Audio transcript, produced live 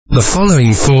The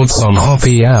following thoughts on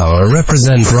Hoppe Hour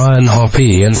represent Ryan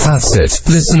Hoppe, and that's it.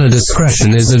 Listener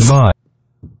discretion is advised.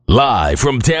 Live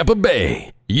from Tampa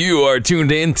Bay, you are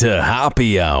tuned in to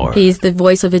Hoppe Hour. He's the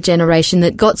voice of a generation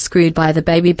that got screwed by the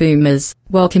baby boomers.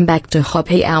 Welcome back to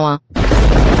Hoppe Hour.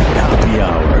 Hoppe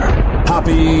Hour.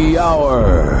 Hoppe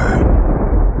Hour.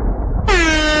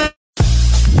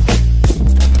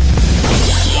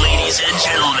 Ladies and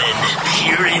gentlemen,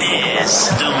 here it is.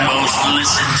 The most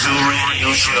listened to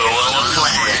radio show on the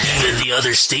planet. Even the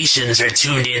other stations are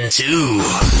tuned in too.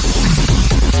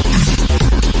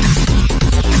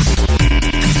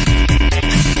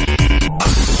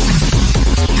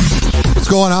 What's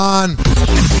going on?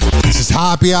 This is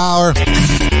Hoppe Hour.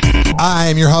 I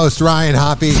am your host, Ryan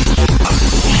Hoppe,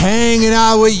 hanging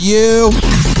out with you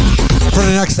for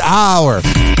the next hour.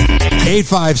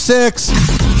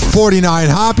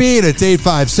 856-49-HOPPE, and it's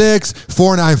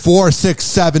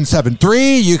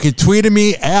 856-494-6773. You can tweet at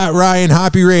me at Ryan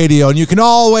Hoppe Radio, and you can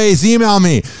always email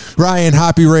me,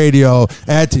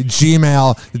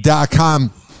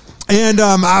 ryanhopperadio@gmail.com. And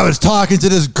I was talking to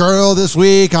this girl this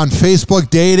week on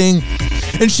Facebook dating,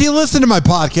 and she listened to my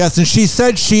podcast, and she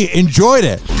said she enjoyed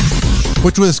it,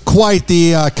 which was quite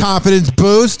the confidence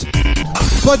boost.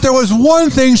 But there was one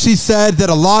thing she said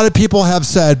that a lot of people have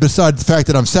said, besides the fact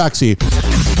that I'm sexy,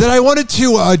 that I wanted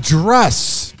to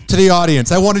address to the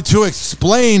audience. I wanted to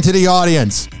explain to the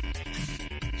audience.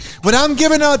 When I'm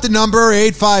giving out the number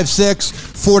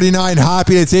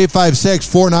 856-49-HOPPE, it's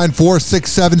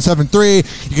 856-494-6773.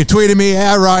 You can tweet at me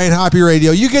at Ryan Hoppe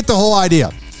Radio. You get the whole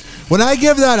idea. When I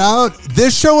give that out,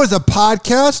 this show is a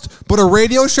podcast, but a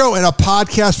radio show in a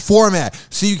podcast format.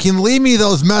 So you can leave me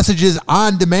those messages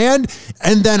on demand,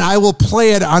 and then I will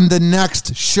play it on the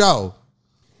next show.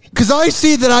 Because I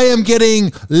see that I am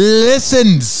getting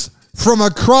listens from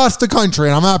across the country,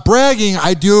 and I'm not bragging.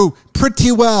 I do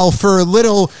pretty well for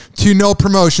little to no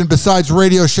promotion besides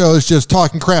radio shows just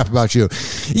talking crap about you.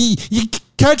 You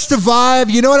catch the vibe,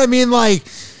 you know what I mean? Like,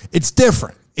 it's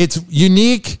different. It's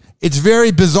unique. It's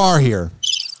very bizarre here.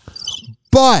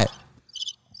 But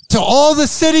to all the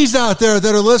cities out there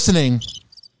that are listening,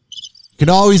 you can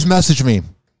always message me.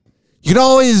 You can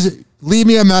always leave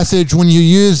me a message when you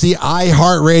use the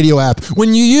iHeartRadio app.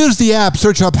 When you use the app,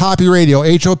 search up Hoppe Radio,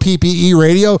 Hoppe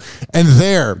Radio, and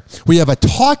there we have a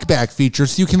talkback feature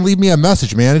so you can leave me a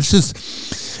message, man. It's just,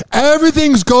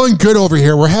 everything's going good over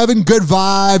here. We're having good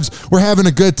vibes. We're having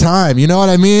a good time. You know what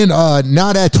I mean?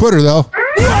 Not at Twitter, though.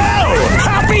 Whoa!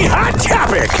 Happy Hot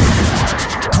Topic!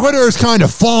 Twitter's kind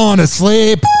of falling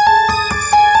asleep.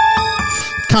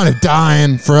 Kind of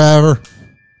dying forever.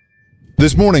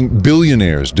 This morning,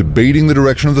 billionaires debating the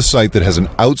direction of the site that has an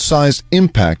outsized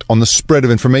impact on the spread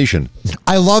of information.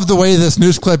 I love the way this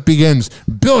news clip begins.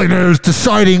 Billionaires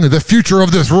deciding the future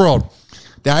of this world.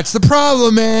 That's the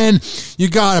problem, man. You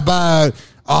got about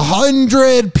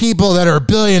 100 people that are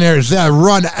billionaires that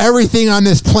run everything on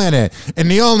this planet.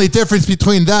 And the only difference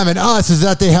between them and us is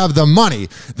that they have the money.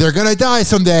 They're going to die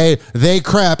someday. They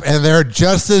crap, and they're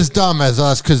just as dumb as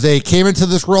us because they came into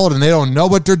this world and they don't know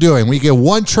what they're doing. We get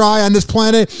one try on this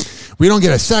planet. We don't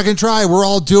get a second try. We're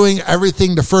all doing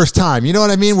everything the first time. You know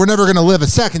what I mean? We're never going to live a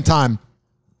second time.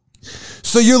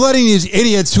 So you're letting these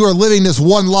idiots who are living this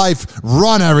one life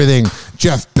run everything.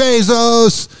 Jeff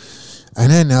Bezos, and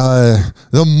then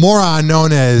the moron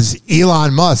known as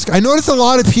Elon Musk. I notice a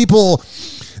lot of people,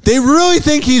 they really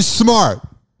think he's smart.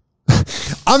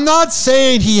 I'm not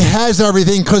saying he has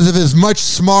everything because of his much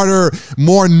smarter,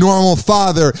 more normal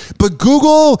father, but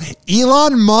Google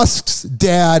Elon Musk's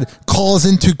dad calls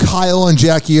into Kyle and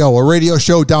Jackie O, a radio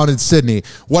show down in Sydney,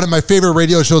 one of my favorite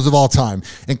radio shows of all time.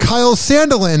 And Kyle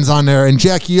Sandilands on there and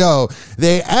Jackie O,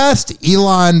 they asked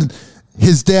Elon,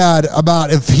 his dad,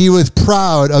 about if he was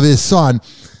proud of his son.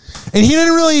 And he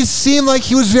didn't really seem like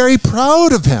he was very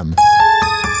proud of him.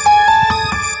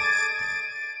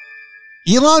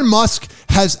 Elon Musk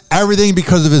has everything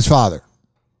because of his father.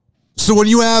 So when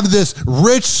you have this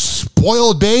rich,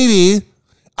 spoiled baby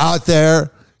out there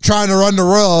trying to run the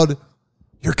world,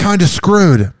 you're kind of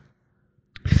screwed.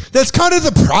 That's kind of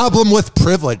the problem with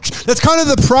privilege. That's kind of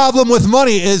the problem with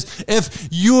money is if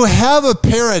you have a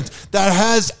parent that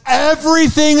has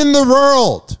everything in the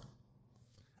world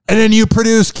and then you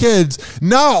produce kids,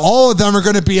 not all of them are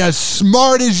going to be as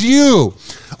smart as you.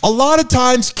 A lot of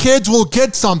times kids will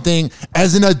get something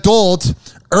as an adult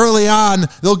early on.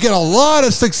 They'll get a lot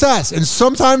of success and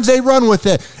sometimes they run with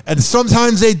it and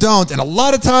sometimes they don't. And a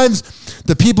lot of times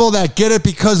the people that get it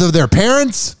because of their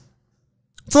parents,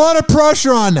 it's a lot of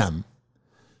pressure on them.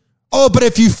 Oh, but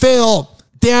if you fail,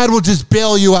 dad will just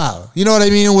bail you out. You know what I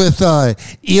mean with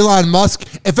Elon Musk?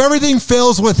 If everything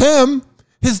fails with him,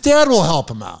 His dad will help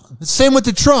him out. Same with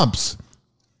the Trumps.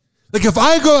 Like, if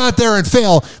I go out there and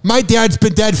fail, my dad's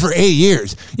been dead for 8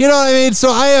 years. You know what I mean? So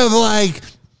I have, like,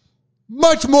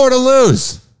 much more to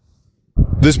lose.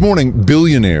 This morning,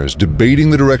 billionaires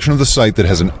debating the direction of the site that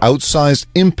has an outsized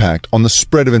impact on the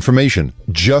spread of information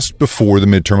just before the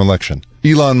midterm election.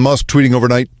 Elon Musk tweeting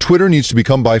overnight, Twitter needs to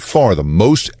become by far the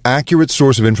most accurate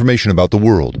source of information about the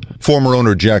world. Former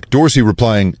owner Jack Dorsey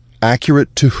replying,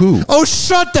 accurate to who? Oh,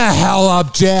 shut the hell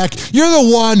up, Jack. You're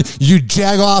the one, you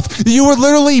jagoff. You were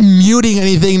literally muting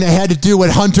anything that had to do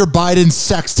with Hunter Biden's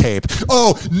sex tape.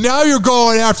 Oh, now you're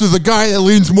going after the guy that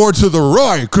leans more to the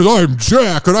right because I'm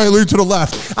Jack and I lean to the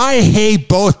left. I hate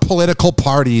both political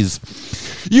parties.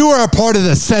 You are a part of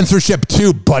the censorship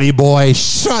too, buddy boy.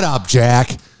 Shut up,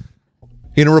 Jack.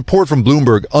 In a report from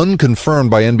Bloomberg,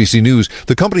 unconfirmed by NBC News,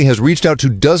 the company has reached out to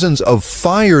dozens of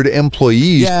fired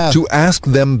employees to ask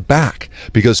them back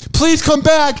because... Please come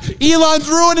back. Elon's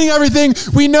ruining everything.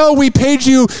 We know we paid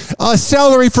you a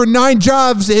salary for 9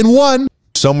 jobs in 1.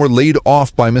 Some were laid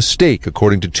off by mistake,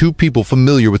 according to 2 people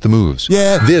familiar with the moves.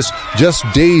 Yeah. This just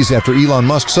days after Elon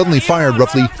Musk suddenly fired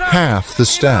roughly half the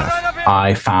staff.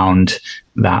 I found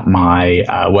that my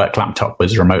work laptop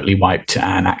was remotely wiped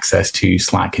and access to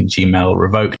Slack and Gmail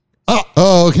revoked.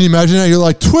 Oh, can you imagine that? You're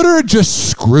like, Twitter just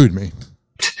screwed me.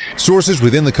 Sources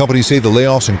within the company say the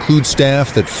layoffs include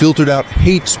staff that filtered out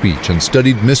hate speech and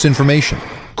studied misinformation.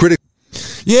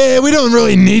 Yeah, we don't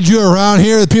really need you around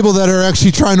here. The people that are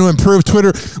actually trying to improve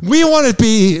Twitter, we want it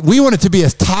to be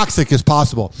as toxic as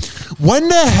possible. When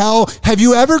the hell have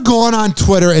you ever gone on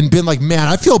Twitter and been like, man,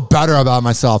 I feel better about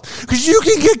myself? Because you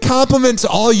can get compliments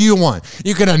all you want.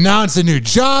 You can announce a new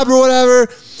job or whatever,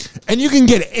 and you can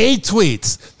get 8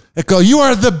 tweets that go, you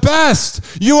are the best,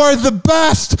 you are the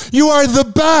best, you are the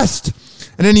best.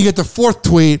 And then you get the 4th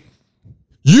tweet,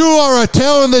 you are a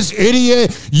talentless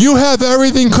idiot. You have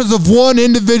everything because of one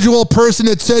individual person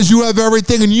that says you have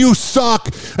everything and you suck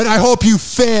and I hope you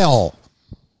fail.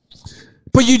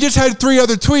 But you just had 3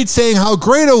 other tweets saying how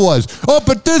great it was. Oh,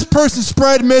 but this person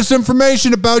spread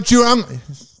misinformation about you.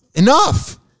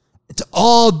 Enough. It's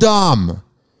all dumb.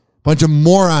 Bunch of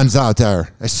morons out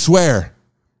there. I swear.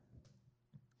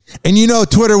 And you know,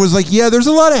 Twitter was like, yeah, there's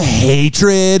a lot of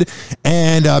hatred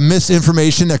and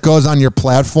misinformation that goes on your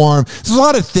platform. There's a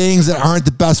lot of things that aren't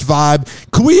the best vibe.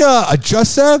 Can we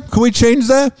adjust that? Can we change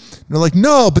that? And they're like,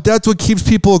 no, but that's what keeps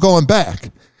people going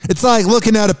back. It's like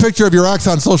looking at a picture of your ex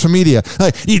on social media.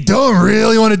 Like, you don't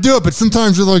really want to do it, but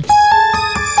sometimes you're like...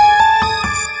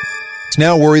 It's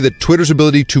now worried that Twitter's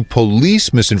ability to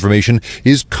police misinformation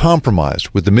is compromised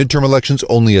with the midterm elections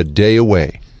only a day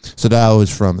away. So that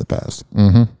was from the past.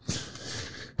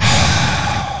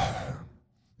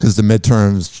 Because the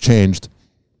midterms changed.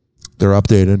 They're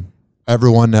updated.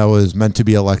 Everyone that was meant to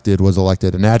be elected was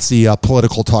elected. And that's the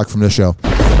political talk from this show.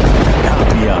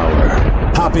 Happy Hour.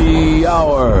 Happy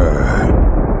Hour.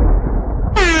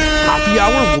 Happy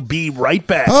Hour will be right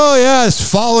back. Oh,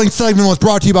 yes. Following segment was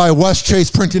brought to you by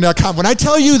WestChasePrinting.com. When I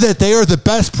tell you that they are the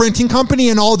best printing company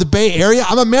in all the Bay Area,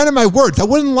 I'm a man of my words. I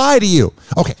wouldn't lie to you.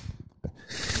 Okay.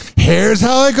 Here's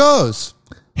how it goes.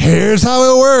 Here's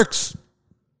how it works.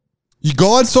 You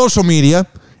go on social media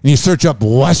and you search up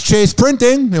West Chase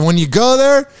Printing. And when you go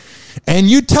there and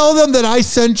you tell them that I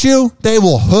sent you, they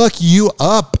will hook you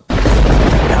up.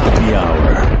 Happy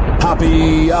Hour.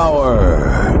 Happy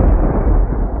Hour.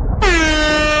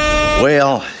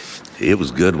 Well, it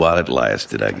was good while it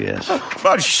lasted, I guess.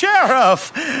 But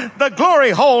Sheriff, the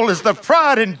glory hole is the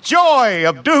pride and joy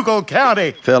of Dougal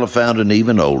County. Fella found an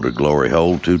even older glory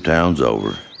hole 2 towns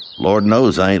over. Lord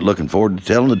knows I ain't looking forward to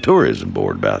telling the tourism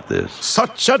board about this.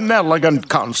 Such an elegant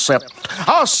concept.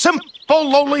 A simple,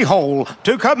 lowly hole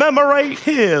to commemorate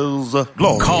his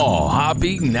glory. Call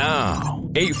Hoppe now.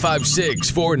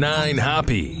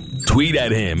 856-49-HOPPE. Tweet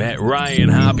at him at Ryan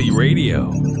Hoppe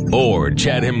Radio. Or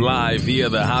chat him live via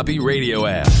the Hoppe Radio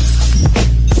app.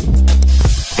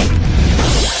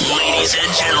 Ladies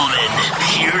and gentlemen,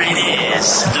 here it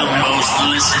is. The most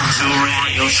listened to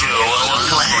radio show on the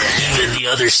planet. Even the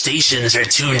other stations are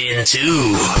tuned in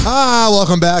too.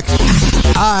 Welcome back.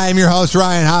 I'm your host,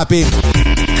 Ryan Hoppe.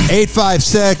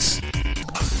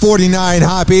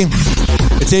 856-49-HOPPE.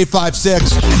 It's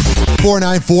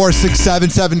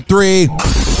 856-494-6773.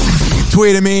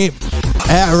 Tweet at me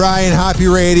at Ryan Hoppe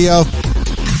Radio.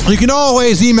 You can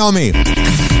always email me,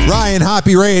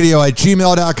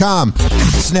 RyanHoppeRadio@gmail.com.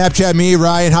 Snapchat me,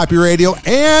 Ryan Hoppe Radio,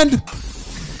 and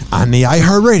on the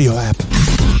iHeartRadio app.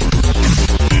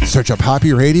 Search up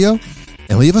Hoppe Radio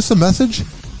and leave us a message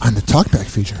on the talkback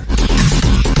feature.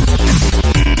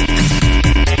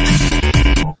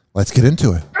 Let's get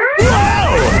into it.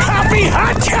 Whoa! Happy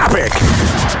Hot Topic!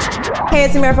 Hey,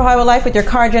 it's Amir for Hollywood Life with your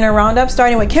Card Jenner Roundup,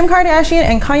 starting with Kim Kardashian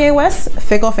and Kanye West's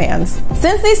fickle fans.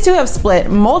 Since these two have split,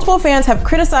 multiple fans have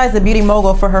criticized the beauty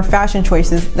mogul for her fashion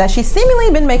choices that she's seemingly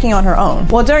been making on her own.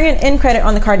 Well, during an end credit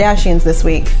on the Kardashians this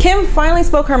week, Kim finally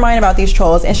spoke her mind about these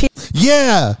trolls, and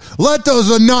yeah, let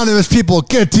those anonymous people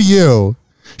get to you.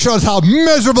 Shows how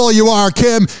miserable you are,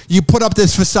 Kim. You put up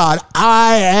this facade.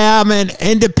 I am an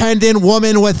independent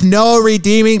woman with no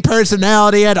redeeming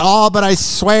personality at all, but I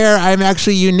swear I'm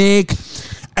actually unique.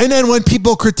 And then when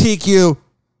people critique you,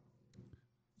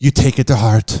 you take it to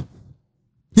heart.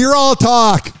 You're all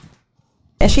talk.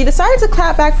 And she decided to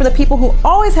clap back for the people who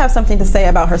always have something to say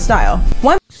about her style.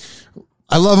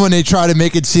 I love when they try to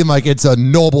make it seem like it's a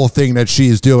noble thing that she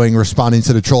is doing, responding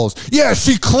to the trolls. Yeah,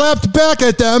 she clapped back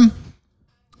at them.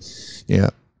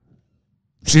 Yeah.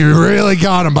 She really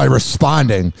got him by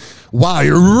responding. Wow,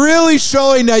 you're really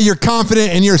showing that you're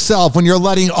confident in yourself when you're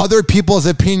letting other people's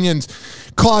opinions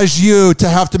cause you to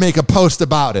have to make a post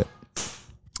about it.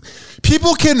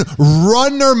 People can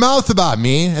run their mouth about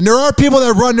me, and there are people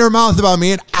that run their mouth about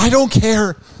me, and I don't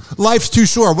care. Life's too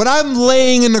short. When I'm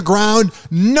laying in the ground,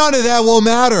 none of that will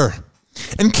matter.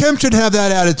 And Kim should have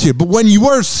that attitude. But when you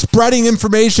are spreading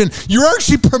information, you're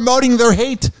actually promoting their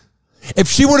hate. If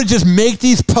she were to just make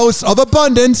these posts of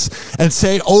abundance and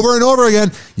say over and over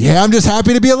again, yeah, I'm just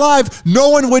happy to be alive, no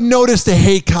one would notice the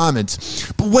hate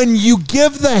comments. But when you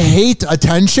give the hate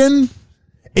attention,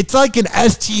 it's like an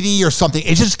STD or something.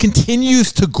 It just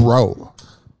continues to grow.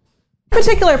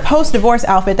 Particular post-divorce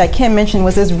outfit that Kim mentioned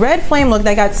was this red flame look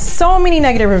that got so many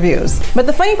negative reviews. But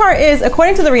the funny part is,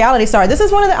 according to the reality star, this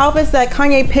is one of the outfits that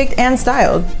Kanye picked and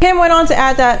styled. Kim went on to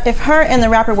add that if her and the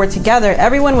rapper were together,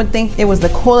 everyone would think it was the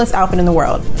coolest outfit in the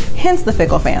world. Hence the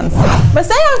fickle fans. But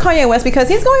stay on Kanye West because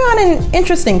he's going on an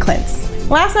interesting cleanse.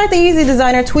 Last night, the Yeezy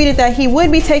designer tweeted that he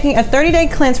would be taking a 30-day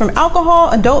cleanse from alcohol,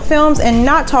 adult films, and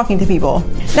not talking to people.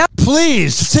 Now,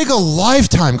 please, take a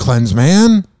lifetime cleanse,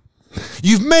 man.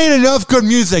 You've made enough good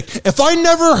music. If I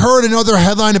never heard another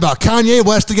headline about Kanye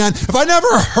West again, if I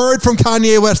never heard from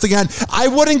Kanye West again, I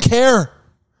wouldn't care.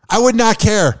 I would not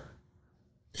care.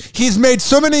 He's made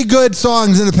so many good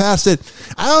songs in the past that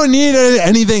I don't need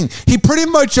anything. He pretty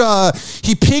much,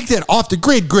 he peaked at Off the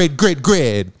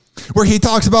Grid, where he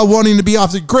talks about wanting to be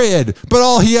off the grid, but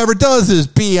all he ever does is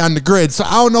be on the grid. So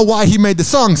I don't know why he made the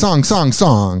song.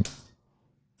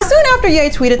 Soon after Ye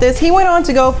tweeted this, he went on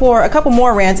to go for a couple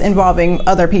more rants involving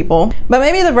other people. But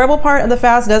maybe the verbal part of the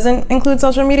fast doesn't include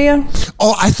social media?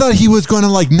 Oh, I thought he was going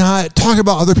to not talk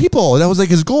about other people. That was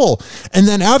his goal. And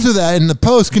then after that, in the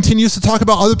post, continues to talk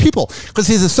about other people because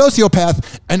he's a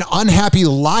sociopath, an unhappy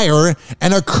liar,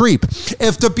 and a creep.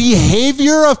 If the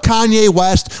behavior of Kanye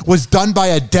West was done by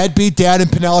a deadbeat dad in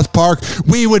Pinellas Park,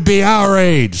 we would be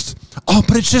outraged. Oh,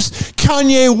 but it's just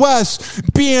Kanye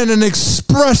West being an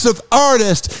expressive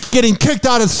artist, getting kicked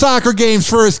out of soccer games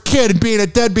for his kid and being a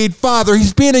deadbeat father.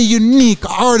 He's being a unique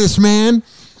artist, man.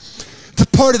 It's a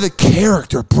part of the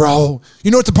character, bro.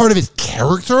 You know it's a part of his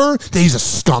character? That he's a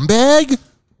scumbag?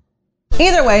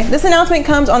 Either way, this announcement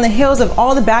comes on the heels of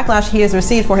all the backlash he has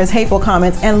received for his hateful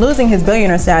comments and losing his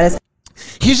billionaire status.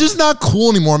 He's just not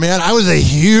cool anymore, man. I was a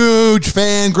huge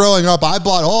fan growing up. I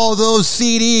bought all those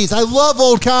CDs. I love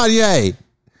old Kanye.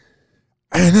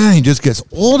 And then he just gets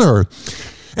older.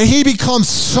 And he becomes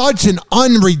such an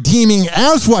unredeeming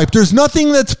asswipe. There's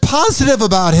nothing that's positive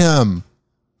about him.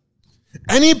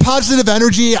 Any positive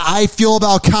energy I feel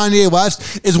about Kanye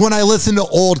West is when I listen to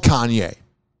old Kanye.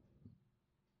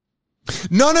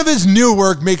 None of his new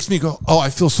work makes me go, oh, I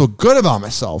feel so good about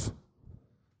myself.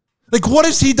 What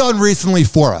has he done recently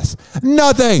for us?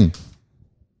 Nothing.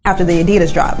 After the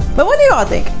Adidas drop. But what do you all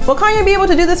think? Will Kanye be able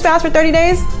to do this fast for 30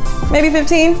 days? Maybe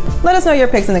 15? Let us know your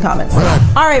picks in the comments.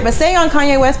 All right, but stay on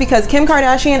Kanye West because Kim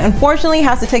Kardashian unfortunately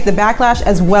has to take the backlash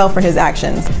as well for his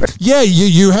actions. Yeah,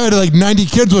 you had 90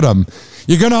 kids with him.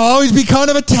 You're going to always be kind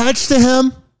of attached to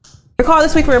him. Recall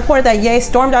this week we reported that Ye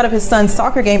stormed out of his son's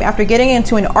soccer game after getting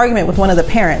into an argument with one of the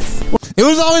parents. It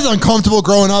was always uncomfortable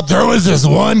growing up. There was this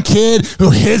one kid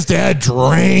who his dad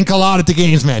drank a lot at the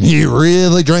games, man. He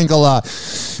really drank a lot.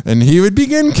 And he would be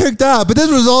getting kicked out. But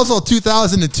this was also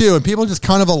 2002, and people just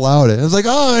kind of allowed it. It was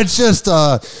it's just,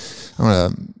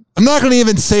 I'm not going to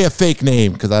even say a fake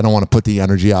name because I don't want to put the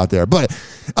energy out there. But,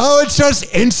 it's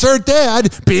just insert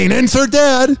dad being insert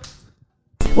dad.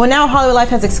 Well, now Hollywood Life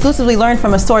has exclusively learned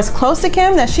from a source close to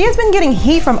Kim that she has been getting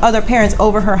heat from other parents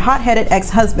over her hot-headed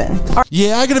ex-husband.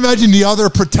 Yeah, I can imagine the other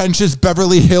pretentious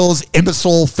Beverly Hills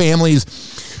imbecile families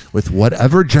with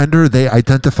whatever gender they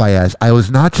identify as. I was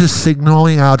not just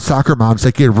signaling out soccer moms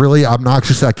that get really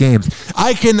obnoxious at games.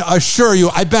 I can assure you,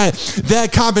 I bet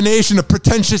that combination of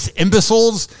pretentious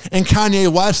imbeciles and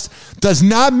Kanye West does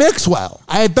not mix well.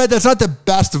 I bet that's not the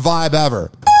best vibe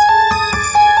ever.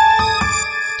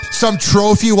 Some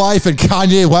trophy wife and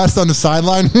Kanye West on the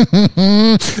sideline.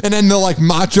 And then the like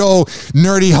macho,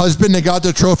 nerdy husband that got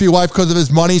the trophy wife because of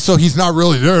his money, so he's not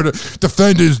really there to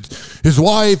defend his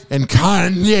wife. And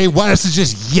Kanye West is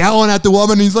just yelling at the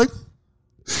woman. He's like,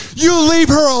 you leave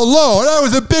her alone. I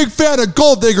was a big fan of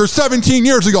Gold Digger 17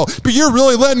 years ago, but you're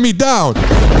really letting me down.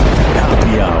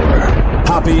 Happy Hour.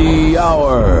 Happy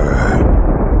Hour.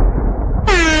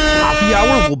 Happy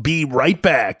Hour will be right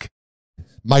back.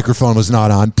 Microphone was not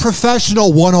on.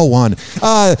 Professional 101.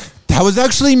 That was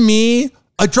actually me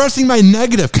addressing my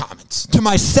negative comments to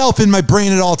myself in my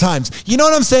brain at all times. You know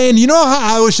what I'm saying? You know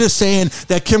how I was just saying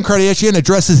that Kim Kardashian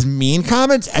addresses mean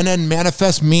comments and then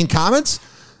manifests mean comments?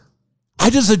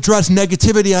 I just address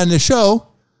negativity on the show.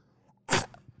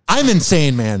 I'm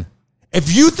insane, man.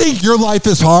 If you think your life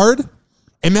is hard,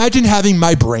 imagine having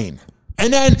my brain.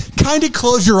 And then kind of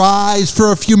close your eyes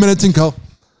for a few minutes and go,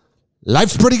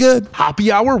 life's pretty good.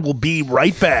 Happy Hour will be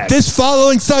right back. This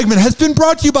following segment has been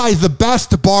brought to you by the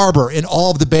best barber in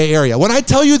all of the Bay Area. When I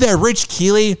tell you that Rich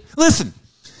Keeley, listen,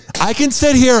 I can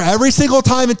sit here every single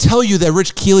time and tell you that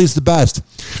Rich Keeley is the best.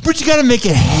 But you got to make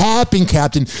it happen,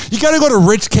 Captain. You got to go to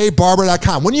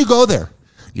richkbarber.com. When you go there,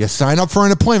 you sign up for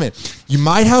an appointment. You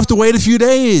might have to wait a few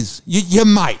days. You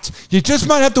might. You just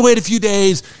might have to wait a few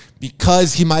days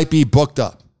because he might be booked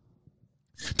up.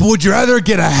 But would you rather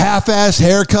get a half-ass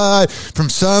haircut from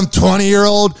some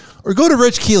 20-year-old or go to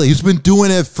Rich Keeley, who's been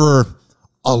doing it for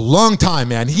a long time,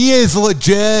 man? He is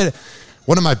legit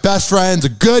one of my best friends, a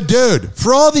good dude.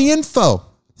 For all the info,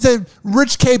 it's at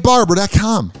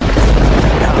richkbarber.com.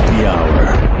 Happy Hour.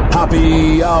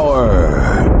 Happy Hour.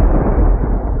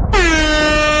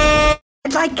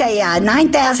 I'd like a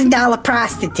 $9,000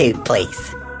 prostitute,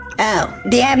 please. Oh,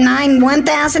 do you have 9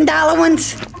 $1,000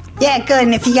 ones? Yeah, good.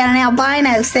 And if you got an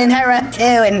albino, send her up too.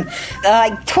 And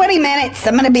like 20 minutes,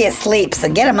 I'm going to be asleep, so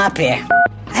get them up here.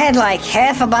 I had like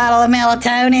half a bottle of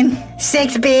melatonin,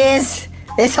 6 beers,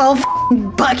 this whole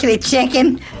bucket of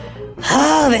chicken.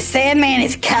 Oh, the Sandman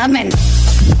is coming.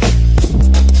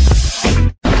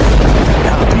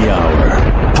 Happy Hour.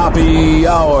 Happy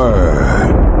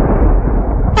Hour.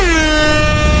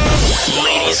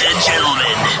 Ladies and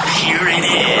gentlemen, here it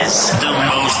is. The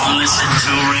most listened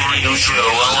to radio show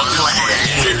on the planet.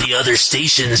 Even the other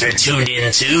stations are tuned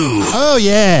in too. Oh,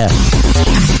 yeah.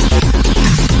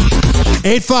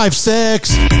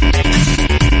 856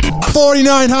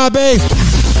 49 Hoppe.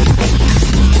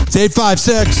 It's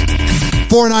 856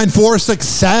 494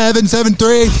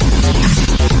 6773.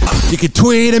 You can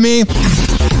tweet at me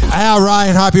at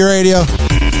Ryan Hoppe Radio.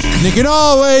 And you can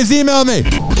always email me,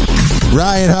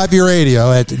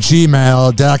 RyanHoppeRadio at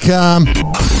gmail.com.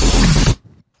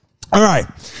 All right.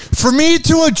 For me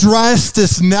to address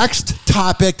this next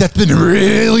topic that's been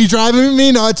really driving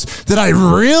me nuts, that I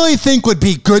really think would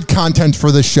be good content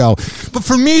for the show, but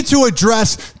for me to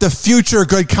address the future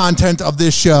good content of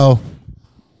this show,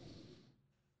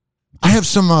 I have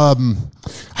some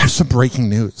breaking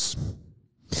news.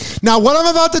 Now, what I'm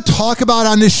about to talk about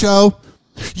on this show,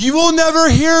 you will never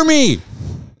hear me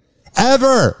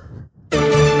ever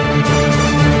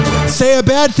say a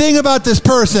bad thing about this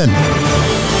person,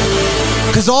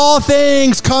 because all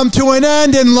things come to an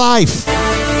end in life.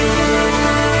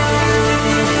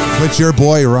 But your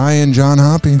boy, Ryan John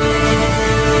Hoppe,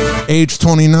 age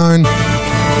 29,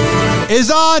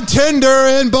 is on Tinder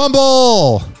and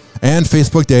Bumble and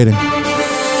Facebook dating.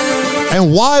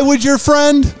 And why would your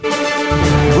friend,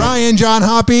 Ryan John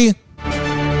Hoppe,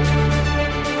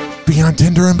 be on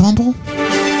Tinder and Bumble?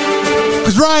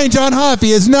 Because Ryan John Hoppe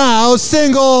is now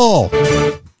single.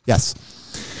 Yes.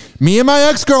 Me and my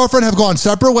ex-girlfriend have gone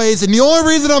separate ways, and the only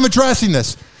reason I'm addressing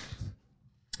this,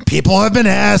 people have been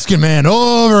asking, man,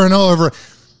 over and over.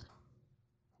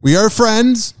 We are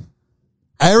friends.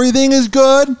 Everything is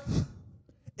good.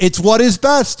 It's what is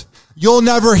best. You'll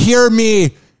never hear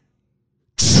me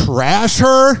trash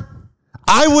her.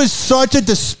 I was such a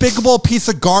despicable piece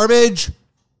of garbage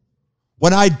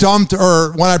when I broke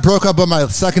up with my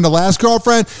second to last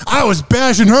girlfriend. I was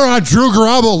bashing her on Drew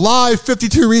Garabo Live,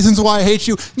 52 Reasons Why I Hate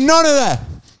You. None of that.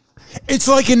 It's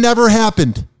like it never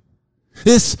happened.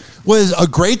 This was a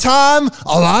great time,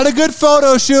 a lot of good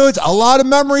photo shoots, a lot of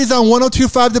memories on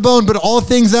 102.5 The Bone, but all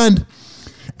things end.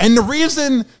 And the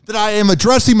reason that I am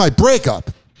addressing my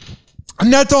breakup,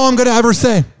 and that's all I'm going to ever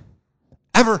say.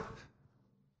 Ever.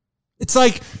 It's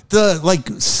like the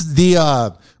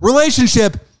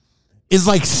relationship is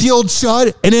like sealed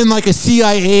shut and in like a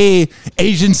CIA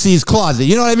agency's closet.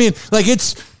 You know what I mean? Like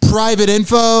it's private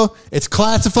info. It's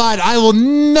classified. I will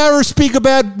never speak a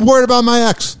bad word about my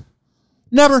ex.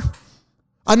 Never.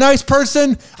 A nice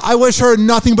person. I wish her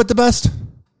nothing but the best.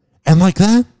 And like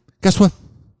that, guess what?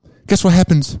 Guess what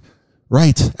happens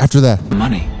right after that?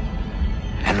 Money.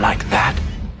 And like that,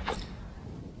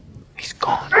 he's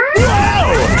gone.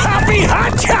 Whoa! Happy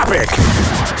hot topic!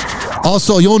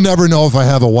 Also, you'll never know if I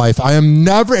have a wife.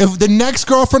 If the next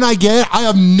girlfriend I get, I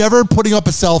am never putting up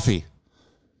a selfie.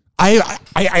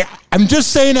 I'm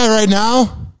just saying that right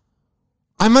now.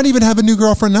 I might even have a new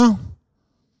girlfriend now.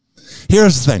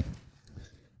 Here's the thing.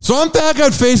 So I'm back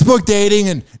on Facebook dating,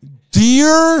 and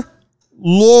dear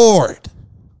Lord,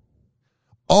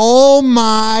 oh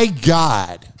my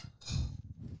God.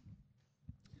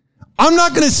 I'm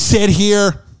not going to sit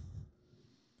here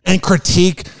and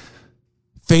critique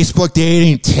Facebook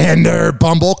dating, Tinder,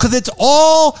 Bumble, because it's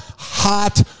all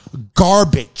hot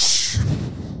garbage.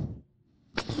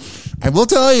 I will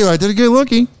tell you, I did a good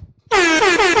looking.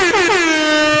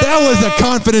 That was a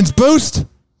confidence boost.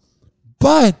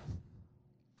 But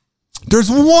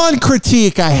there's one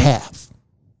critique I have.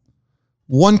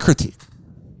 One critique.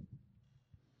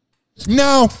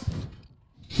 Now,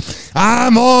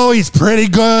 I'm always pretty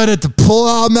good at the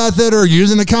pull-out method or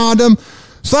using a condom,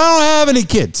 so I don't have any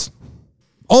kids.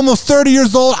 Almost 30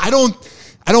 years old. I don't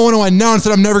want to announce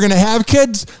that I'm never going to have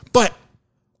kids, but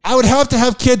I would have to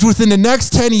have kids within the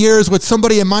next 10 years with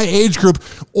somebody in my age group,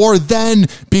 or then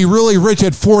be really rich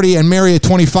at 40 and marry a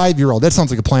 25-year-old. That sounds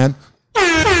like a plan.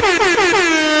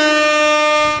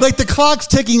 Like the clock's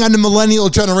ticking on the millennial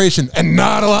generation, and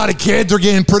not a lot of kids are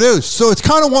getting produced. So it's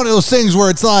kind of one of those things where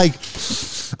it's like,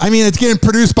 I mean, it's getting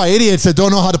produced by idiots that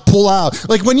don't know how to pull out.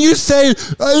 Like when you say,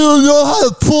 I don't know how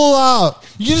to pull out,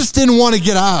 you just didn't want to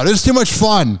get out. It was too much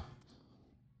fun.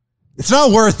 It's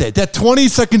not worth it. That 20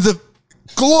 seconds of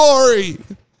glory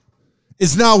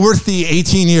is not worth the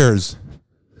 18 years.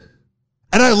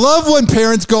 And I love when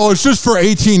parents go, it's just for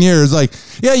 18 years. Like,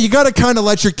 yeah, you got to kind of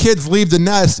let your kids leave the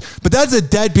nest, but that's a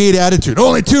deadbeat attitude.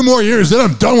 Only 2 more years, then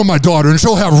I'm done with my daughter, and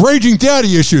she'll have raging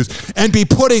daddy issues and be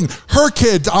putting her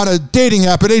kids on a dating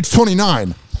app at age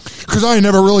 29 because I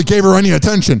never really gave her any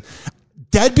attention.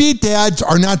 Deadbeat dads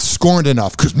are not scorned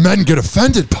enough because men get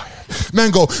offended by it.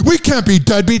 Men go, we can't be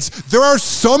deadbeats. There are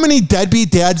so many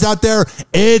deadbeat dads out there.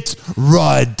 It's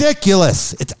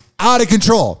ridiculous. It's out of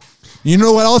control. You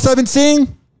know what else I've been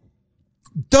seeing?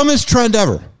 Dumbest trend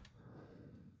ever.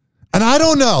 And I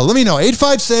don't know. Let me know.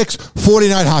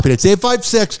 856-49-HOPPE. That's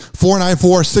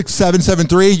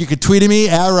 856-494-6773. You can tweet at me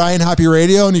at Ryan Hoppe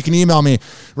Radio, and you can email me,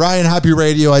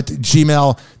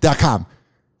 ryanhopperadio@gmail.com.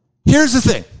 Here's the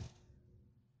thing.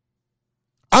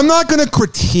 I'm not going to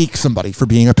critique somebody for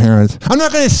being a parent. I'm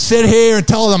not going to sit here and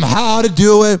tell them how to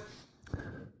do it.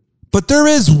 But there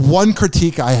is one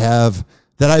critique I have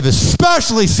that I've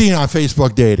especially seen on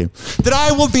Facebook dating, that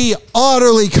I will be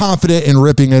utterly confident in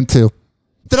ripping into,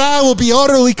 that I will be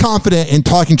utterly confident in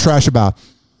talking trash about.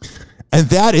 And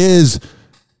that is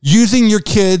using your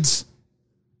kids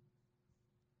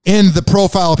in the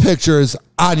profile pictures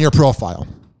on your profile.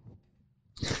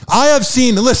 I have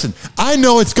seen, listen, I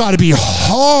know it's got to be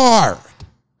hard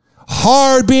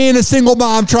being a single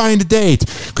mom trying to date,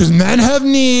 because men have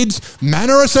needs. Men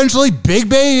are essentially big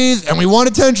babies, and we want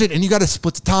attention, and you got to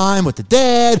split the time with the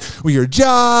dad, with your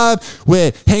job,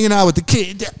 with hanging out with the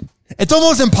kid. It's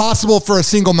almost impossible for a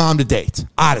single mom to date,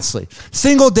 honestly.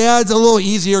 Single dad's a little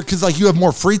easier because like you have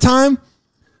more free time,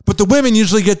 but the women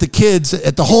usually get the kids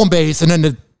at the home base, and then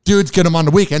the dudes get them on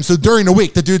the weekend. So during the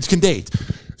week, the dudes can date.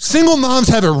 Single moms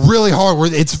have it really hard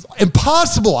where it's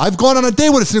impossible. I've gone on a date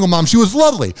with a single mom. She was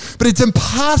lovely, but it's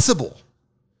impossible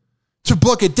to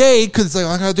book a date because it's like,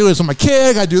 I got to do this with my kid.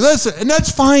 I got to do this. And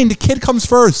that's fine. The kid comes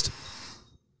first.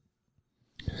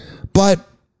 But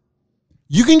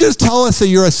you can just tell us that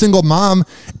you're a single mom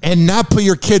and not put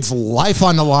your kid's life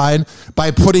on the line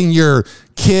by putting your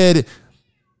kid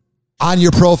on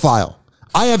your profile.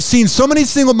 I have seen so many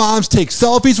single moms take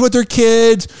selfies with their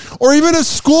kids, or even a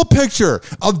school picture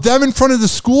of them in front of the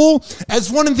school as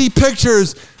one of the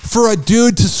pictures for a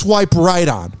dude to swipe right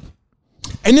on.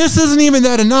 And this isn't even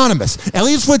that anonymous. At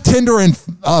least with Tinder and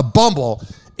Bumble,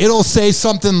 it'll say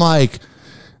something like,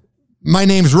 my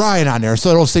name's Ryan on there.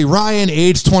 So it'll say Ryan,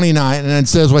 age 29, and then it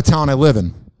says what town I live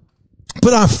in.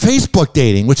 But on Facebook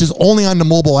dating, which is only on the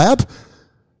mobile app,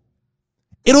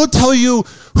 it'll tell you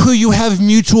who you have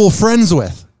mutual friends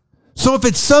with. So if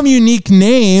it's some unique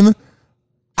name,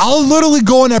 I'll literally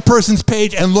go on that person's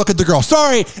page and look at the girl.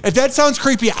 Sorry, if that sounds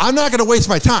creepy, I'm not going to waste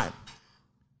my time.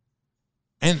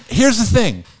 And here's the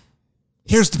thing.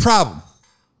 Here's the problem.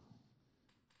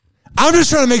 I'm just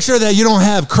trying to make sure that you don't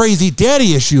have crazy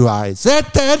daddy issue eyes.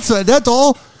 That's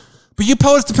all. But you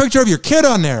post a picture of your kid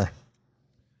on there,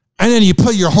 and then you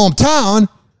put your hometown,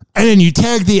 and then you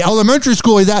tag the elementary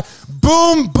school he's at.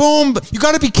 Boom, boom. You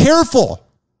got to be careful.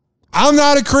 I'm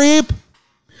not a creep,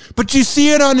 but you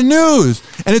see it on the news,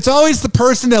 and it's always the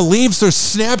person that leaves their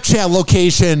Snapchat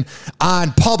location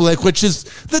on public, which is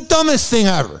the dumbest thing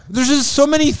ever. There's just so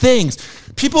many things.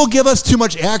 People give us too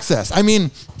much access. I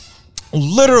mean,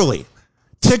 literally,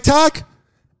 TikTok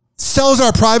sells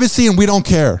our privacy and we don't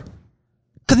care.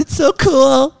 Because it's so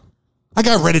cool. I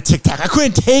got rid of TikTok. I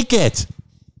couldn't take it.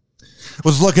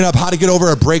 Was looking up how to get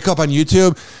over a breakup on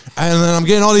YouTube, and then I'm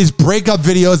getting all these breakup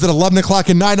videos at 11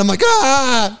 o'clock at night. I'm like,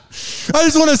 I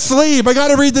just want to sleep. I got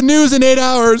to read the news in 8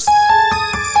 hours.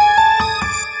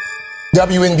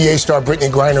 WNBA star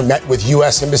Brittany Griner met with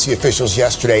U.S. Embassy officials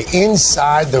yesterday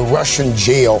inside the Russian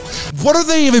jail. What are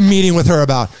they even meeting with her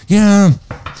about? Yeah,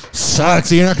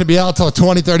 sucks. You're not going to be out till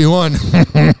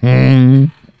 2031.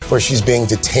 Where she's being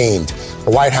detained. A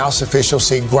White House official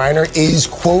say Griner is,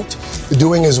 quote,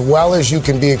 doing as well as you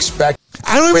can be expected.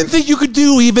 I don't even think you could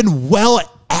do even well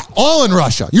at all in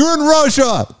Russia. You're in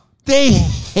Russia. They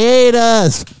hate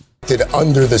us.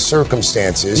 Under the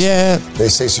circumstances, yeah. They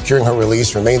say securing her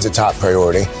release remains a top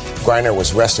priority. Griner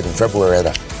was arrested in February at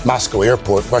a Moscow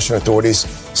airport. Russian authorities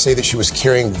say that she was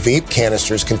carrying vape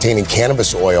canisters containing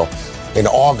cannabis oil. In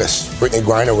August, Brittany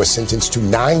Griner was sentenced to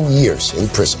 9 years in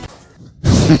prison.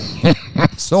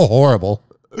 So horrible.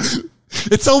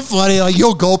 It's so funny. Like,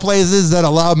 you'll go places that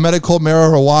allow medical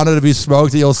marijuana to be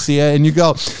smoked, and you'll see it, and you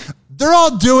go, they're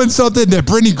all doing something that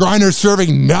Brittany Griner's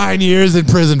serving 9 years in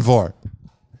prison for.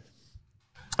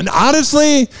 And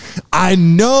honestly, I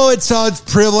know it sounds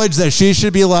privileged that she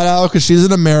should be let out because she's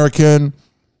an American.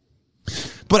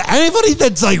 But anybody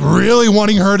that's like really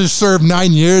wanting her to serve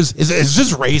 9 years is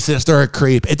just racist or a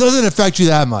creep. It doesn't affect you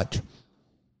that much.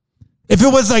 If it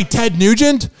was like Ted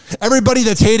Nugent, everybody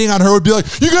that's hating on her would be like,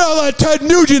 you gotta let Ted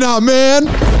Nugent out, man.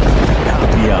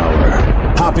 Happy Hour.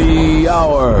 Happy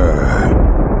Hour.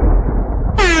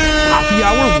 Happy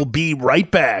Hour will be right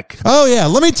back. Oh, yeah.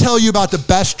 Let me tell you about the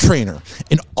best trainer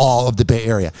in all of the Bay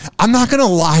Area. I'm not going to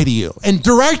lie to you and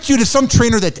direct you to some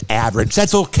trainer that's average.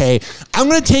 That's okay. I'm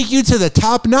going to take you to the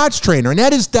top-notch trainer, and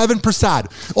that is Devin Prasad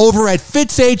over at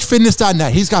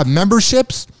FitsAgeFitness.net. He's got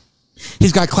memberships.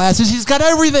 He's got classes. He's got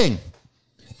everything.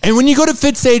 And when you go to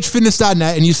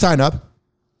FitsAgeFitness.net and you sign up,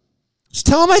 just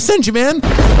tell him I sent you, man.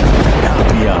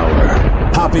 Happy Hour.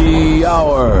 Happy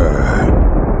Hour.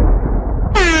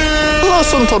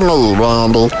 Listen to me,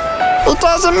 Randy. It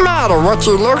doesn't matter what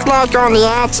you look like on the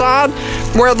outside,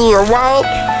 whether you're white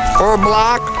or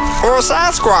black or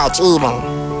Sasquatch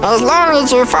even. As long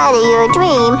as you follow your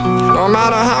dream, no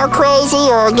matter how crazy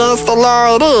or against the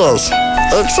law it is.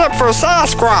 Except for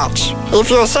Sasquatch. If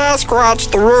you're Sasquatch,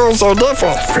 the rules are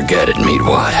different. Forget it,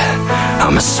 Meatwad.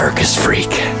 I'm a circus freak.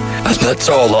 That's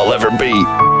all I'll ever be.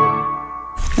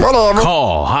 Whatever.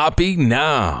 Call Hoppe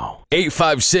now.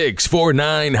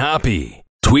 856-49-HOPPE.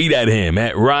 Tweet at him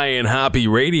at Ryan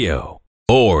Hoppe Radio.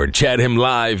 Or chat him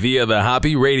live via the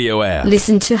Hoppe Radio app.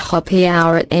 Listen to Hoppe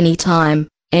Hour at any time,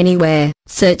 anywhere.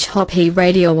 Search Hoppe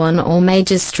Radio on all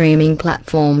major streaming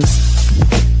platforms.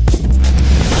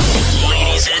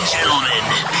 Ladies and gentlemen,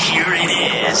 here it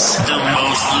is. The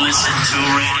most listened to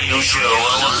radio show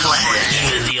on the planet.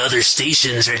 Even the other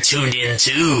stations are tuned in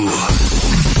too.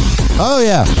 Oh,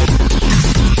 yeah.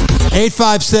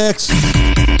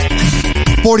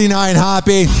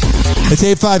 856-49-HOPPE. It's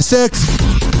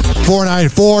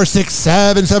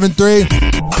 856-494-6773.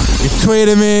 You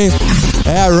tweeted me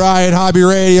at Ryan Hoppe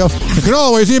Radio. You can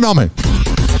always email me.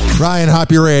 Ryan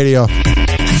Hoppe Radio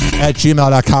at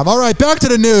gmail.com. All right, back to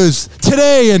the news.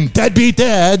 Today in Deadbeat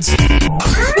Dads.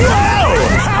 Whoa!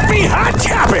 Happy hot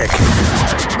topic!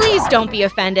 Please don't be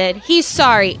offended. He's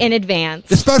sorry in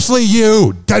advance. Especially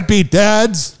you, Deadbeat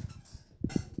Dads.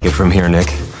 Get from here, Nick.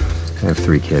 I have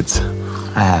 3 kids.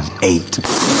 I have 8.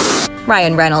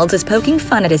 Ryan Reynolds is poking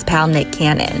fun at his pal Nick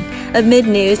Cannon amid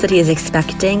news that he is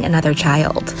expecting another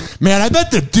child. Man, I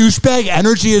bet the douchebag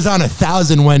energy is on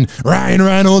 1,000 when Ryan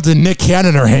Reynolds and Nick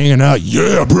Cannon are hanging out.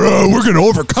 Yeah, bro, we're going to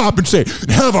overcompensate and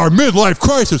have our midlife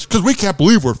crisis because we can't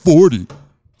believe we're 40.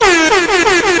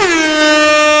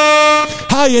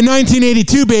 How you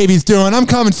 1982 babies doing? I'm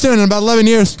coming soon in about 11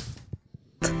 years.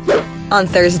 On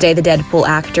Thursday, the Deadpool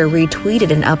actor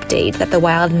retweeted an update that the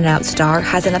Wild 'N Out star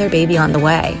has another baby on the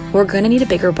way. We're gonna need a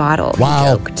bigger bottle, he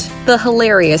joked. The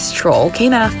hilarious troll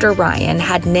came after Ryan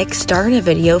had Nick star in a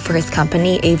video for his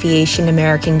company Aviation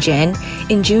American Gin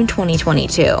in June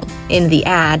 2022. In the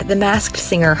ad, the Masked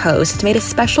Singer host made a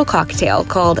special cocktail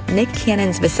called Nick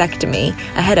Cannon's Vasectomy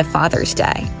ahead of Father's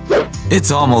Day.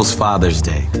 It's almost Father's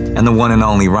Day, and the one and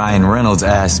only Ryan Reynolds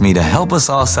asked me to help us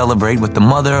all celebrate with the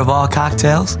mother of all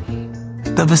cocktails,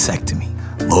 the vasectomy.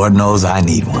 Lord knows I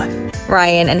need one.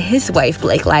 Ryan and his wife,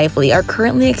 Blake Lively, are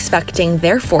currently expecting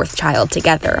their fourth child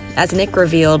together. As Nick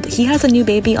revealed, he has a new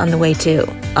baby on the way too.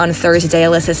 On Thursday,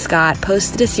 Alyssa Scott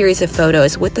posted a series of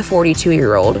photos with the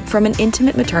 42-year-old from an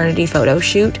intimate maternity photo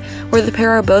shoot where the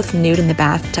pair are both nude in the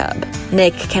bathtub.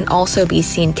 Nick can also be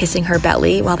seen kissing her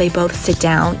belly while they both sit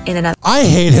down in another... I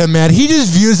hate him, man. He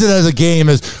just views it as a game,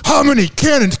 as how many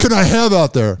cannons can I have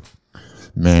out there?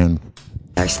 Man.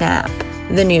 Snap.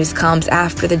 The news comes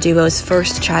after the duo's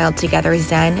first child together,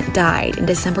 Zen, died in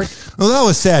December. Well, that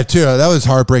was sad too. That was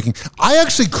heartbreaking. I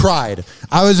actually cried.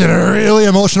 I was in a really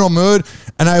emotional mood,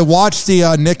 and I watched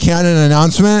the Nick Cannon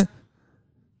announcement,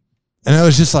 and I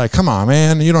was just like, come on,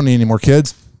 man. You don't need any more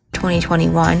kids.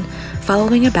 2021,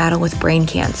 following a battle with brain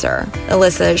cancer.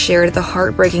 Alyssa shared the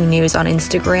heartbreaking news on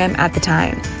Instagram at the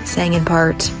time, saying in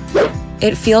part,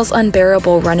 "It feels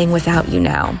unbearable running without you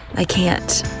now. I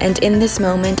can't. And in this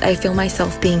moment, I feel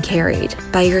myself being carried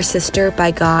by your sister,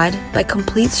 by God, by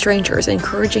complete strangers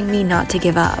encouraging me not to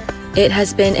give up. It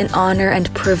has been an honor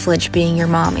and privilege being your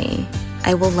mommy.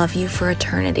 I will love you for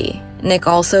eternity." Nick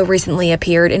also recently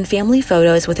appeared in family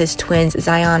photos with his twins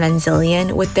Zion and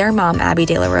Zillion with their mom Abby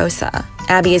De La Rosa.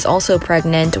 Abby is also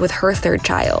pregnant with her third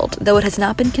child, though it has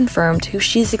not been confirmed who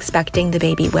she's expecting the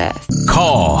baby with.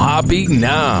 Call Hoppe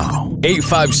now.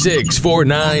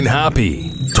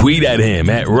 856-49-HOPPE. Tweet at him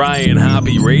at Ryan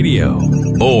Hoppe Radio.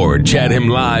 Or chat him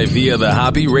live via the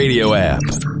Hoppe Radio app.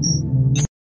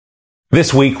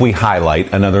 This week we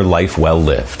highlight another life well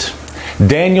lived.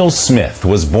 Daniel Smith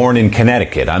was born in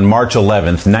Connecticut on March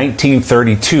 11th,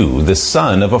 1932, the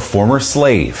son of a former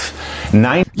slave.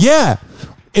 Yeah.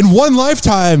 In one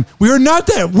lifetime, we're not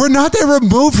that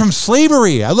removed from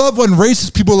slavery. I love when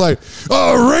racist people are like,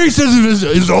 oh, racism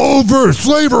is over.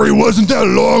 Slavery wasn't that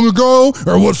long ago,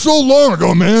 or was so long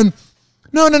ago, man.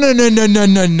 No.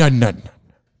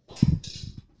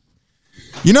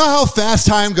 You know how fast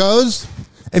time goes?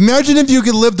 Imagine if you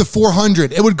could live to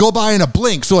 400. It would go by in a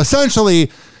blink. So essentially,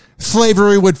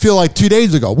 slavery would feel like 2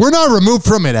 days ago. We're not removed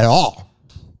from it at all.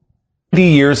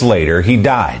 90 years later, he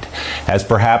died as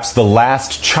perhaps the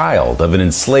last child of an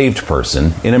enslaved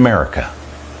person in America.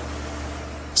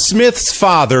 Smith's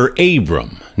father,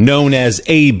 Abram, known as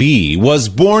A.B., was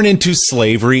born into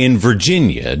slavery in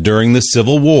Virginia during the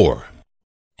Civil War.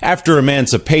 After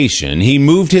emancipation, he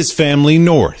moved his family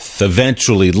north,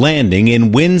 eventually landing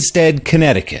in Winstead,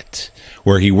 Connecticut,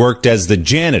 where he worked as the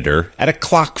janitor at a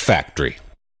clock factory.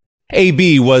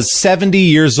 A.B. was 70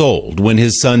 years old when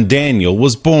his son Daniel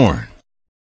was born.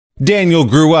 Daniel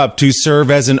grew up to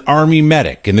serve as an Army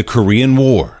medic in the Korean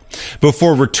War,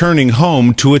 before returning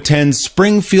home to attend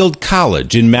Springfield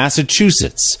College in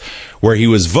Massachusetts, where he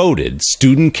was voted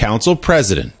student council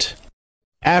president.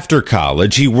 After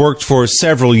college, he worked for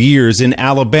several years in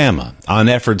Alabama on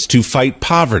efforts to fight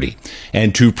poverty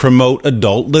and to promote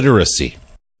adult literacy.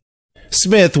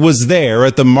 Smith was there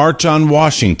at the March on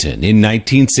Washington in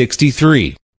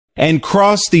 1963 and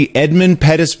crossed the Edmund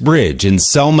Pettus Bridge in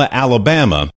Selma,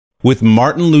 Alabama with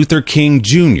Martin Luther King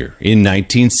Jr. in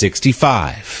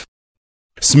 1965.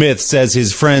 Smith says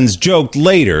his friends joked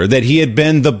later that he had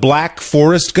been the Black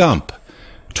Forrest Gump,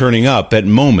 turning up at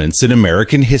moments in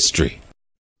American history.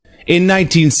 In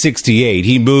 1968,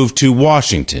 he moved to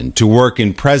Washington to work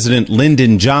in President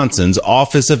Lyndon Johnson's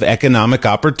Office of Economic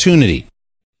Opportunity,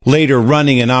 later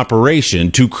running an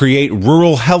operation to create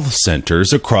rural health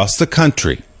centers across the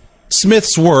country.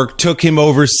 Smith's work took him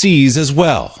overseas as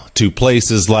well, to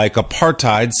places like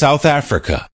apartheid South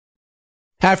Africa.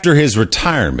 After his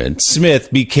retirement,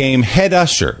 Smith became head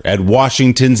usher at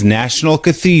Washington's National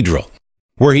Cathedral,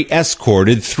 where he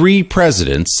escorted 3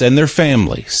 presidents and their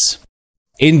families.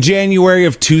 In January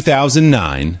of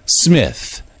 2009,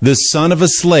 Smith, the son of a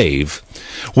slave,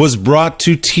 was brought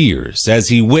to tears as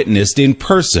he witnessed in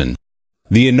person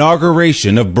the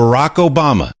inauguration of Barack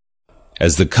Obama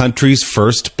as the country's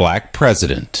first black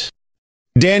president.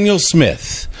 Daniel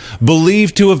Smith,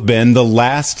 believed to have been the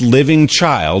last living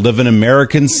child of an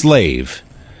American slave,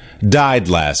 died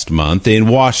last month in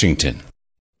Washington.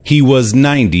 He was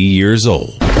 90 years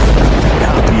old.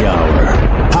 Hoppe Hour.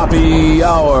 Hoppe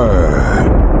Hour.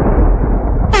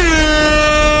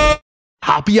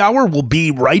 Hoppe Hour will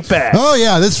be right back. Oh,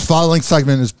 yeah. This following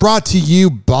segment is brought to you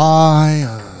by,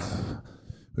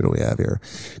 what do we have here?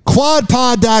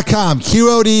 Quadpod.com,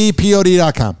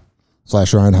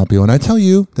 QODPOD.com/Ryan Hoppe. When I tell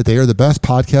you that they are the best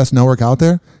podcast network out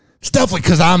there, it's definitely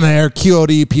because I'm there.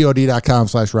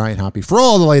 QODPOD.com/Ryan Hoppe for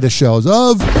all the latest shows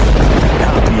of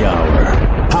Hoppe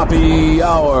Hour. Hoppe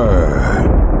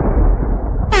Hour.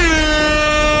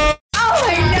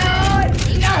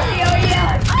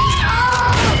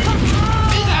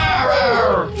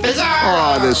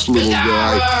 Oh, this little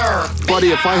guy.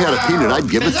 Buddy, if I had a peanut, I'd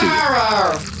give it to you.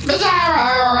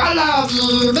 Bizarro, I love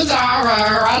you.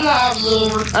 Bizarro, I love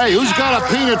you. Hey, who's got a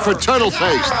peanut for turtle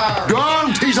face?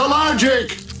 Don't, he's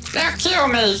allergic. They'll kill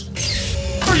me.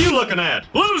 What are you looking at?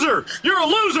 Loser! You're a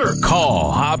loser!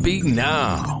 Call Hoppe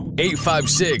now.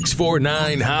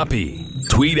 856-49-HOPPE.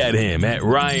 Tweet at him at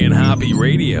Ryan Hoppe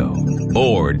Radio.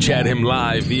 Or chat him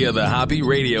live via the Hoppe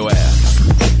Radio app.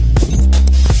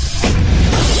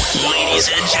 Ladies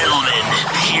and gentlemen,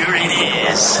 here it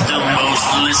is. The most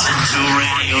listened to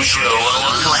radio show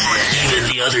on the planet. Even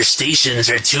the other stations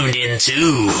are tuned in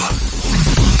too.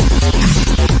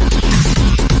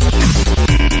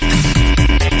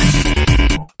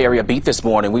 Area beat this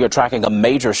morning. We are tracking a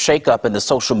major shakeup in the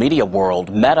social media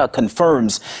world. Meta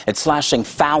confirms it's slashing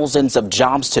thousands of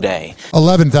jobs today.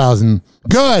 11,000.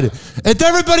 Good. It's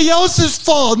everybody else's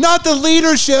fault, not the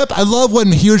leadership. I love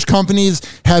when huge companies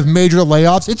have major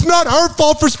layoffs. It's not our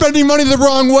fault for spending money the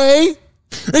wrong way.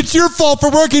 It's your fault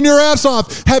for working your ass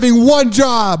off, having one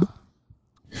job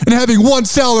and having one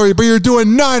salary, but you're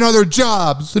doing 9 other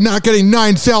jobs and not getting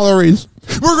 9 salaries.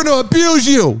 We're going to abuse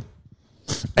you.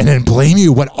 And then blame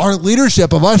you when our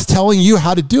leadership of us telling you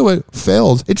how to do it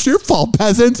fails. It's your fault,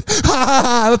 peasants.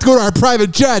 Let's go to our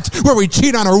private jets where we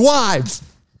cheat on our wives.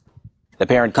 The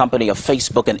parent company of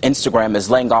Facebook and Instagram is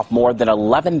laying off more than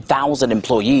 11,000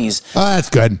 employees. Oh, that's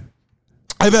good.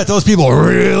 I bet those people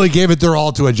really gave it their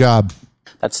all to a job.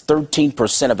 That's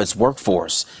 13% of its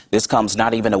workforce. This comes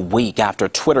not even a week after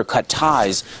Twitter cut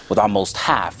ties with almost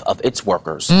half of its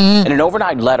workers. In an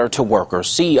overnight letter to workers,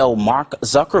 CEO Mark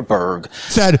Zuckerberg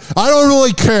said, I don't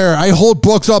really care. I hold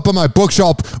books up on my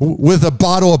bookshelf with a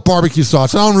bottle of barbecue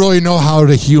sauce. I don't really know how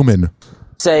to human.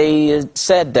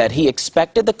 Said that he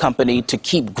expected the company to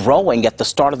keep growing at the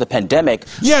start of the pandemic.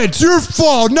 Yeah, it's your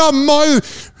fault, not mine.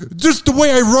 Just the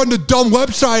way I run the dumb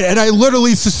website and I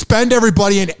literally suspend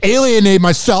everybody and alienate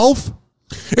myself.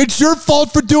 It's your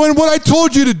fault for doing what I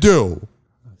told you to do.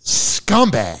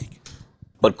 Scumbag.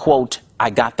 But, quote, I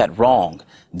got that wrong.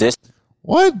 This.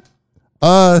 What?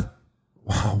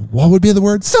 What would be the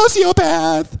word?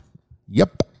 Sociopath.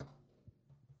 Yep.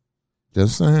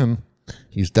 Just saying.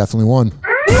 He's definitely one.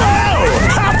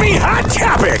 Happy Hot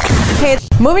Topic! Okay,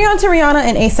 moving on to Rihanna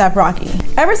and A$AP Rocky.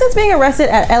 Ever since being arrested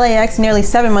at LAX nearly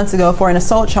 7 months ago for an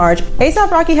assault charge,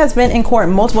 A$AP Rocky has been in court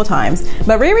multiple times,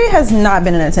 but Riri has not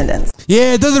been in attendance.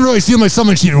 Yeah, it doesn't really seem like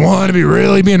someone she'd want to be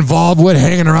really be involved with,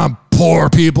 hanging around poor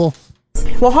people.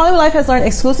 Well, Hollywood Life has learned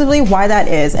exclusively why that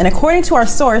is, and according to our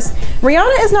source,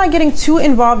 Rihanna is not getting too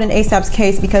involved in A$AP's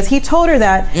case because he told her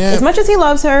that as much as he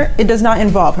loves her, it does not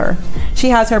involve her. She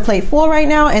has her plate full right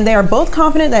now, and they are both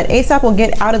confident that A$AP will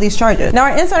get out of these charges. Now,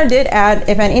 our insider did add,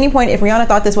 if at any point if Rihanna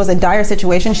thought this was a dire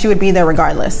situation, she would be there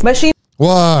regardless. But she...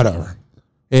 Whatever.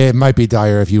 It might be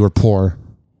dire if you were poor.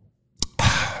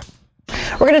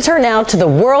 We're going to turn now to the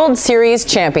World Series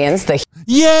champions, the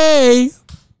Yay!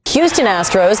 Houston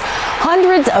Astros.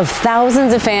 Hundreds of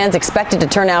thousands of fans expected to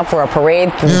turn out for a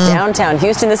parade through downtown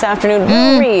Houston this afternoon.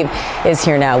 Will Reeve is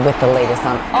here now with the latest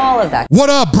on all of that. What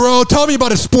up, bro? Tell me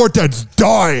about a sport that's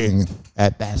dying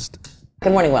at best.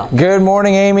 Good morning, Will. Good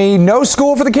morning, Amy. No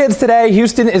school for the kids today.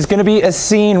 Houston is going to be a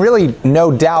scene, really,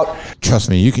 no doubt. Trust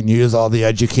me, you can use all the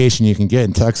education you can get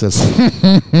in Texas.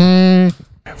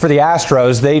 For the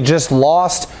Astros, they just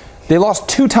lost. They lost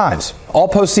 2 times all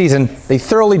postseason. They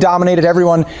thoroughly dominated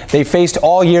everyone they faced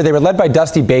all year. They were led by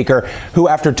Dusty Baker, who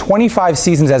after 25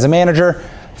 seasons as a manager,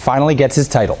 finally gets his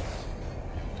title.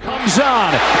 Comes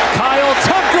on, Kyle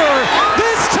Tucker.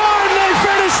 This time they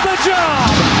finish the job.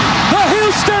 The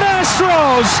Houston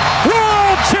Astros,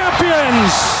 world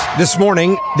champions. This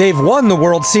morning, they've won the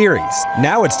World Series.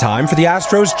 Now it's time for the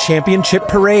Astros Championship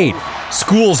Parade.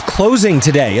 Schools closing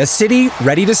today, a city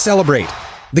ready to celebrate.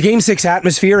 The Game 6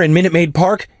 atmosphere in Minute Maid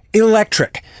Park,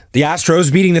 electric. The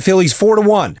Astros beating the Phillies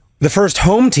 4-1. The first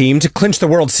home team to clinch the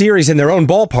World Series in their own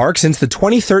ballpark since the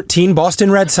 2013 Boston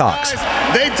Red Sox.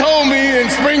 They told me in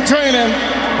spring training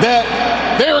that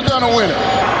they were going to win it.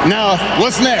 Now,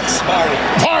 what's next?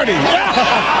 Party.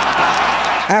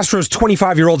 Astros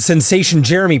 25-year-old sensation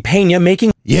Jeremy Pena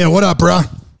making... Yeah, what up, bruh?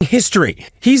 history.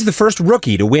 He's the first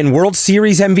rookie to win World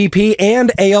Series MVP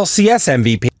and ALCS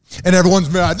MVP. And everyone's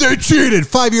mad. They cheated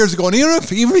 5 years ago. And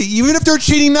even if they're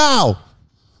cheating now,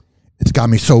 it's got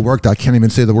me so worked I can't even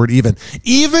say the word even.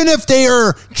 Even if they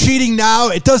are cheating now,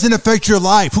 it doesn't affect your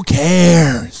life. Who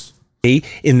cares?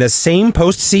 In the same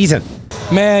postseason.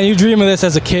 Man, you dream of this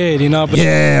as a kid, you know. But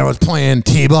yeah, I was playing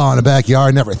T-ball in the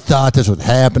backyard. Never thought this would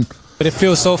happen. But it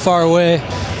feels so far away.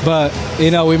 But,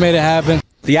 you know, we made it happen.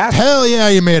 Hell yeah,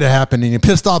 you made it happen. And you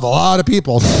pissed off a lot of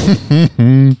people.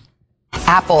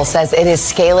 Apple says it is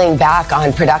scaling back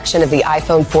on production of the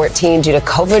iPhone 14 due to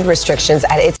COVID restrictions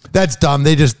at its... That's dumb.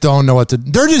 They just don't know what to...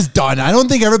 They're just done. I don't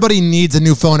think everybody needs a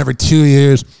new phone every 2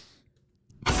 years.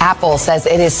 Apple says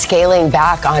it is scaling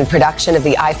back on production of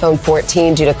the iPhone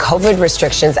 14 due to COVID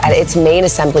restrictions at its main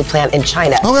assembly plant in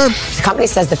China. Okay. The company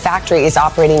says the factory is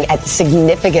operating at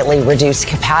significantly reduced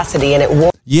capacity, and it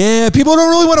will... Yeah, people don't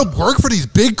really want to work for these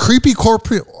big, creepy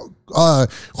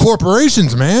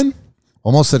corporations, man.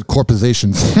 Almost said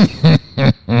corporations. You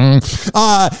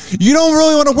don't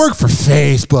really want to work for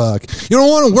Facebook. You don't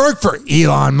want to work for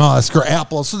Elon Musk or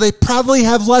Apple, so they probably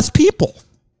have less people.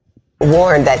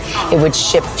 Warned that it would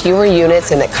ship fewer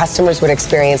units and that customers would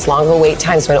experience longer wait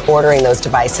times when ordering those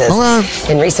devices.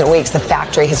 In recent weeks, the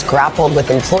factory has grappled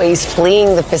with employees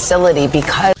fleeing the facility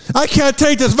because... I can't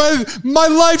take this. My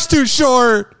life's too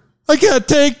short. I can't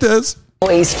take this.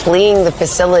 Employees fleeing the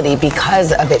facility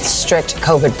because of its strict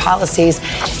COVID policies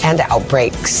and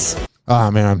outbreaks. Oh,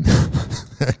 man.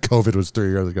 COVID was 3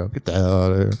 years ago. Get the hell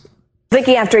out of here.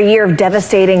 Vicky, after a year of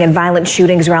devastating and violent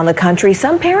shootings around the country,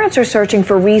 some parents are searching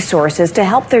for resources to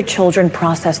help their children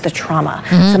process the trauma.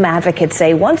 Some advocates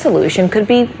say one solution could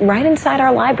be right inside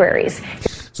our libraries.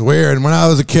 It's weird. When I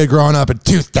was a kid growing up in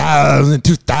 2000,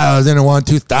 2001,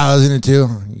 2002,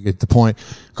 you get the point,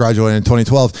 graduated in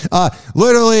 2012.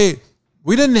 Literally,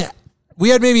 we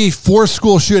had maybe 4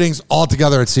 school shootings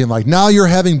altogether, it seemed like. Now you're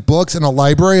having books in a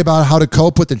library about how to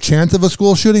cope with the chance of a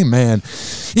school shooting. Man,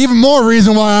 even more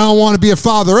reason why I don't want to be a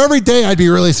father. Every day I'd be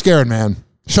really scared, man.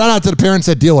 Shout out to the parents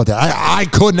that deal with that. I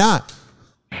could not.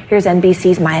 Here's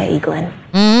NBC's Maya Eaglin.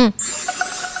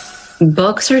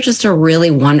 Books are just a really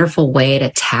wonderful way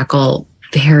to tackle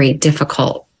very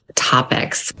difficult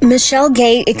topics. Michelle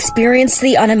Gay experienced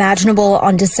the unimaginable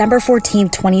on December 14,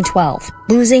 2012,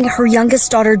 losing her youngest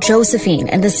daughter Josephine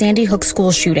in the Sandy Hook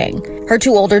school shooting. Her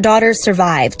 2 older daughters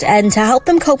survived, and to help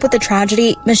them cope with the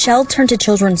tragedy, Michelle turned to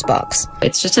children's books.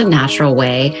 It's just a natural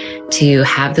way to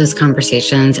have those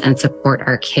conversations and support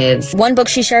our kids. One book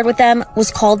she shared with them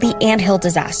was called The Anthill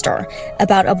Disaster,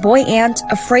 about a boy ant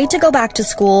afraid to go back to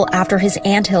school after his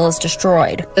anthill is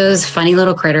destroyed. Those funny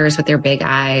little critters with their big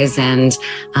eyes and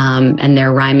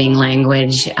their rhyming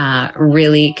language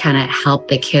really kind of help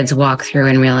the kids walk through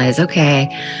and realize, okay,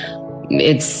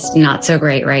 it's not so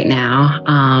great right now,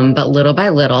 but little by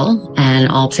little and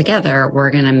all together,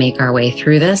 we're going to make our way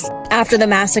through this. After the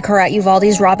massacre at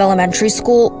Uvalde's Robb Elementary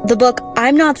School, the book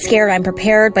I'm Not Scared, I'm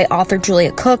Prepared by author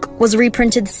Julia Cook was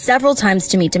reprinted several times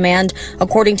to meet demand,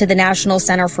 according to the National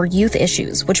Center for Youth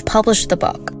Issues, which published the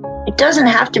book. It doesn't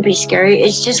have to be scary.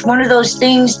 It's just one of those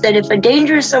things that if a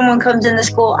dangerous someone comes in the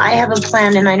school, I have a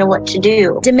plan and I know what to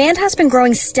do. Demand has been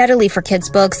growing steadily for kids'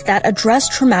 books that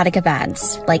address traumatic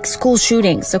events, like school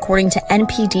shootings, according to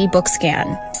NPD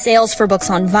BookScan. Sales for books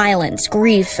on violence,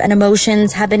 grief, and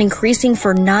emotions have been increasing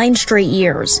for 9 straight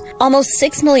years. Almost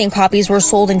 6 million copies were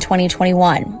sold in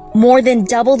 2021, more than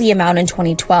double the amount in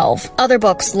 2012. Other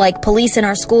books, like Police in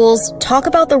Our Schools, talk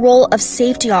about the role of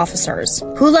safety officers.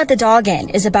 Who Let the Dog In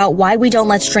is about why we don't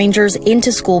let strangers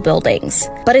into school buildings.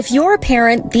 But if you're a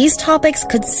parent, these topics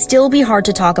could still be hard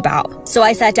to talk about. So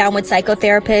I sat down with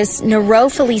psychotherapist Nero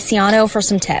Feliciano for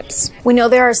some tips. We know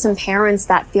there are some parents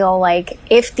that feel like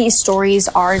if these stories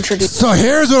are introduced... So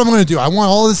here's what I'm going to do. I want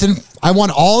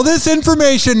all this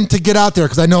information to get out there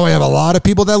because I know I have a lot of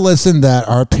people that listen that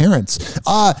are parents.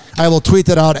 I will tweet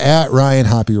that out at Ryan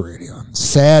Hoppe Radio.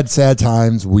 Sad, sad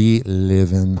times we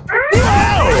live in.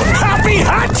 Happy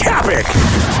Hot Topic!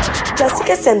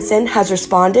 Jessica Simpson has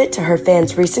responded to her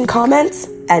fans' recent comments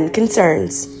and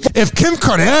concerns. If Kim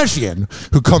Kardashian,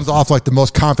 who comes off like the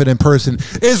most confident person,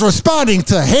 is responding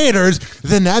to haters,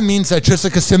 then that means that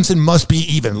Jessica Simpson must be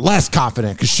even less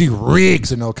confident because she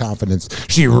reeks of no confidence.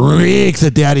 She reeks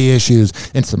of daddy issues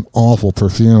and some awful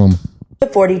perfume. The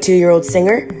 42-year-old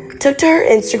singer took to her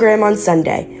Instagram on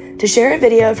Sunday to share a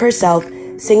video of herself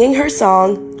singing her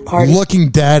song, Party looking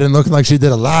dead and looking like she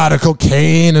did a lot of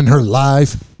cocaine in her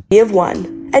life. Of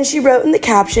one. And she wrote in the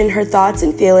caption her thoughts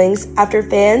and feelings after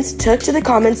fans took to the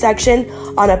comment section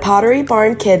on a Pottery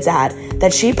Barn Kids ad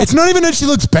that she... It's not even that she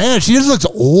looks bad. She just looks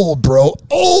old, bro.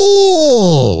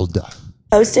 Old!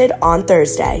 posted on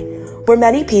Thursday, where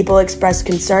many people expressed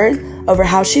concern over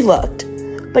how she looked.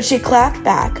 But she clapped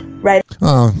back, right?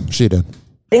 Oh, she did.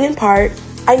 In part,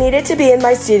 I needed to be in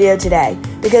my studio today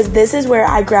because this is where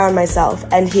I ground myself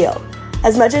and heal.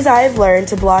 As much as I have learned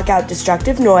to block out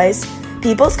destructive noise,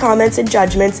 people's comments and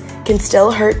judgments can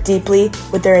still hurt deeply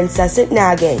with their incessant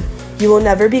nagging. You will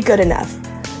never be good enough.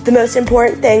 The most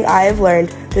important thing I have learned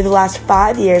through the last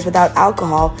 5 years without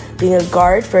alcohol being a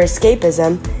guard for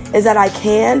escapism is that I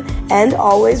can and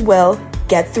always will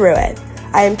get through it.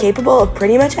 I am capable of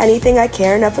pretty much anything I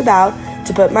care enough about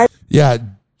to put my... Yeah,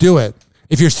 do it.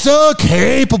 If you're so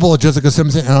capable, Jessica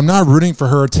Simpson, and I'm not rooting for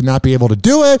her to not be able to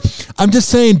do it, I'm just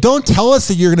saying, don't tell us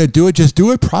that you're going to do it. Just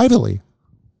do it privately.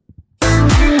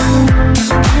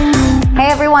 Hey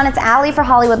everyone, it's Allie for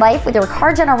Hollywood Life with your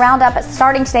Card Jenner Roundup,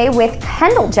 starting today with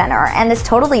Kendall Jenner and this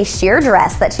totally sheer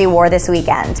dress that she wore this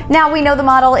weekend. Now, we know the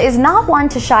model is not one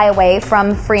to shy away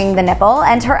from freeing the nipple,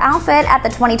 and her outfit at the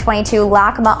 2022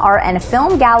 LACMA Art and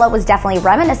Film Gala was definitely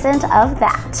reminiscent of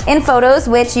that. In photos,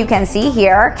 which you can see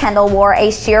here, Kendall wore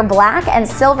a sheer black and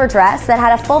silver dress that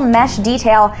had a full mesh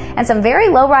detail and some very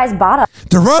low-rise bottoms.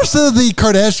 The rest of the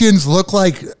Kardashians look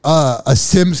like a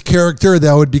Sims character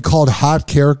that would be called hot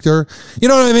character. You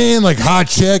know what I mean? Like hot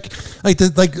chick. Like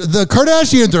the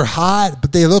Kardashians are hot,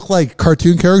 but they look like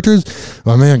cartoon characters.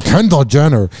 Oh man, Kendall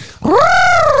Jenner.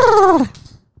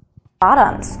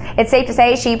 Bottoms. It's safe to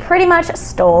say she pretty much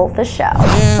stole the show.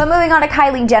 Yeah. But moving on to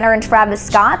Kylie Jenner and Travis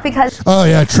Scott, because... Oh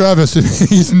yeah, Travis,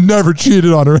 he's never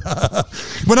cheated on her.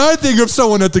 When I think of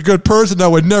someone that's a good person that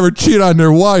would never cheat on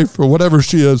their wife or whatever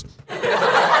she is,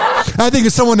 I think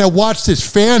of someone that watched his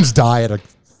fans die at a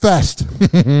fest.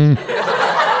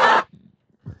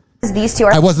 These two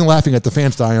are... I wasn't laughing at the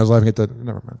fans dying. I was laughing at the...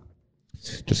 Never mind.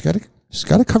 Just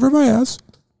gotta cover my ass.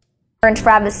 And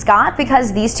Travis Scott,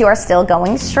 because these two are still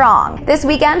going strong. This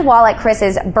weekend, while at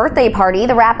Chris's birthday party,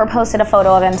 the rapper posted a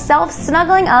photo of himself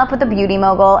snuggling up with the beauty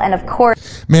mogul, and of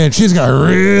course... Man, she's got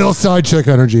real side chick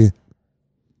energy.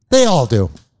 They all do.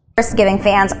 Giving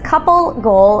fans couple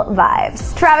goal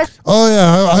vibes. Travis... Oh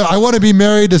yeah, I want to be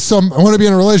married to I want to be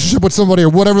in a relationship with somebody or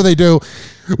whatever they do,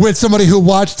 with somebody who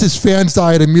watched his fans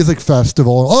die at a music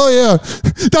festival. Oh yeah,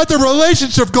 that's a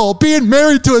relationship goal, being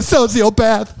married to a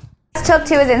sociopath. Took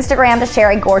to his Instagram to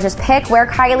share a gorgeous pic where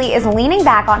Kylie is leaning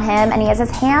back on him and he has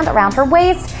his hand around her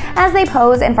waist as they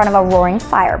pose in front of a roaring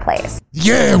fireplace.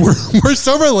 Yeah, we're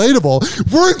so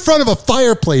relatable. We're in front of a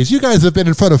fireplace. You guys have been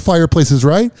in front of fireplaces,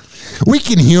 right? Weak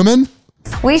and human.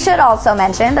 We should also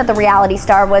mention that the reality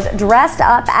star was dressed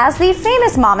up as the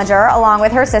famous momager along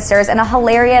with her sisters in a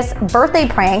hilarious birthday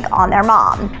prank on their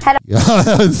mom.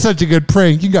 It's such a good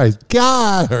prank. You guys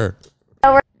got her.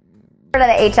 To the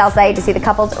HL site to see the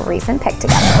couple's recent pic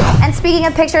together. And speaking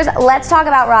of pictures, let's talk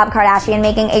about Rob Kardashian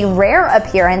making a rare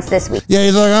appearance this week. Yeah,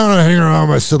 he's like, I want to hang around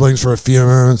with my siblings for a few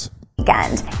minutes.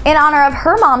 Weekend. In honor of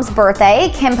her mom's birthday,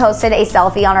 Kim posted a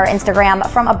selfie on her Instagram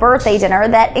from a birthday dinner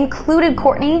that included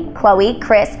Courtney, Chloe,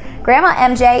 Chris, Grandma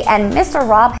MJ, and Mr.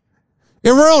 Rob.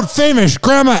 Your world famous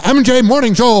Grandma MJ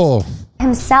morning show.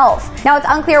 Himself. Now, it's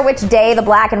unclear which day the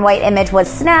black and white image was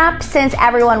snapped, since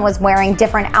everyone was wearing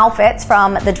different outfits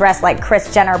from the Dress Like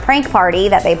Kris Jenner prank party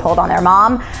that they pulled on their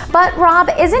mom. But Rob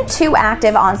isn't too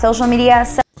active on social media.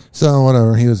 So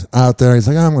whatever, he was out there. He's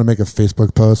like, I'm going to make a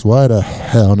Facebook post. Why the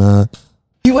hell not?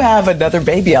 You have another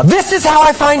baby out. This is how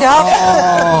I find out.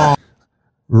 Oh.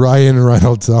 Ryan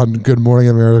Reynolds on Good Morning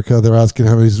America. They're asking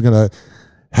him if he's going to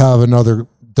have another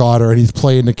daughter, and he's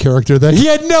playing the character that he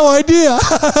had no idea.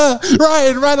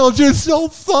 Ryan Reynolds, you're so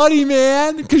funny,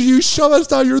 man, because you shove us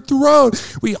down your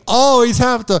throat. We always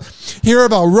have to hear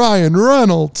about Ryan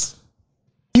Reynolds.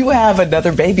 You have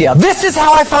another baby out. This is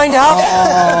how I find out.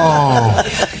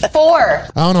 Oh. 4. I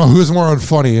don't know who's more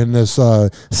unfunny in this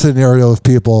scenario of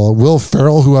people. Will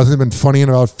Ferrell, who hasn't been funny in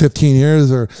about 15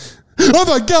 years, or, oh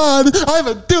my God, I'm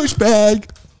a douchebag.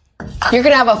 You're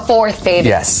going to have a 4th baby.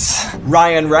 Yes.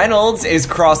 Ryan Reynolds is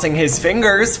crossing his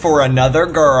fingers for another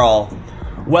girl.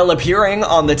 While appearing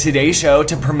on the Today Show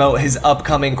to promote his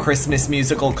upcoming Christmas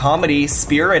musical comedy,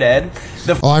 Spirited.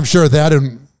 I'm sure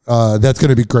that that's going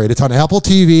to be great. It's on Apple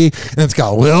TV, and it's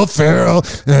got Will Ferrell,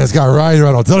 and it's got Ryan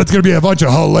Reynolds. So it's going to be a bunch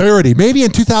of hilarity. Maybe in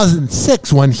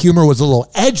 2006 when humor was a little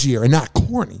edgier and not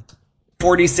corny.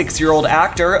 46-year-old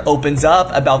actor opens up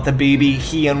about the baby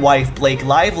he and wife Blake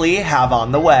Lively have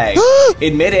on the way,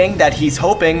 admitting that he's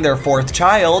hoping their 4th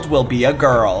child will be a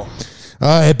girl.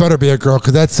 It better be a girl,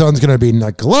 because that son's going to be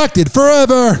neglected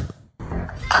forever.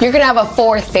 You're going to have a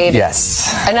 4th baby.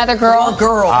 Yes. Another girl?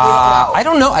 Girl. I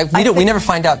don't know. We never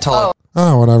find out till...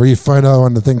 Oh, whatever. You find out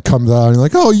when the thing comes out, and you're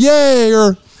like, oh, yay,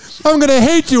 or I'm going to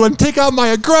hate you and take out my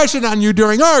aggression on you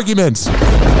during arguments.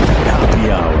 Hoppe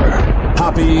Hour.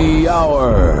 Hoppe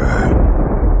Hour.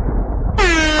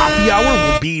 Hoppe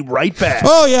Hour will be right back.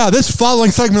 Oh, yeah, this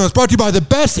following segment was brought to you by the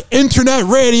best internet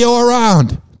radio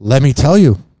around. Let me tell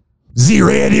you.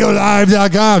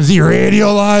 ZRadioLive.com.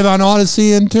 ZRadio Live on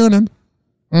Odyssey and TuneIn.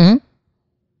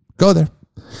 Go there.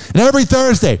 And every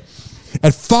Thursday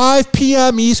at 5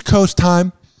 p.m. East Coast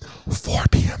time, 4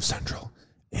 p.m. Central,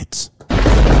 it's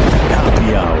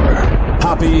Hoppe Hour.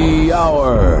 Hoppe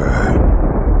Hour.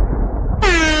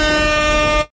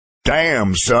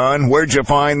 Damn, son, where'd you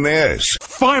find this?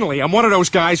 Finally, I'm one of those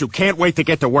guys who can't wait to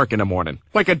get to work in the morning.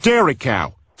 Like a dairy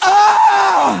cow.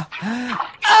 Ah! Ah!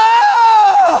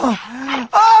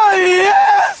 Oh,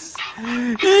 yes!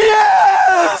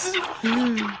 Yes!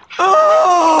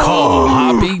 Oh! Call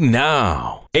Hoppe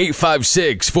now.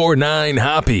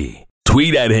 856-49-HOPPE.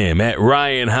 Tweet at him at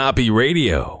Ryan Hoppe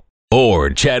Radio. Or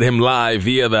chat him live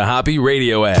via the Hoppe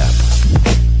Radio app.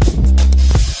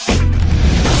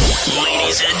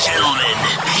 Ladies and gentlemen,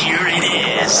 here it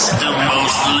is. The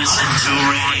most listened to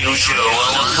radio show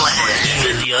on the planet.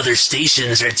 Even the other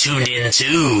stations are tuned in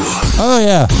too. Oh,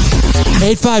 yeah.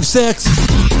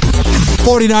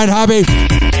 856-49-HOPPE.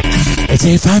 It's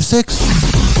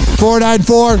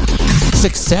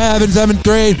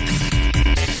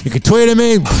 856-494-6773. You can tweet at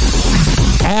me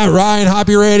at Ryan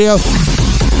Hoppe Radio.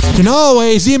 You can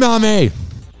always email me,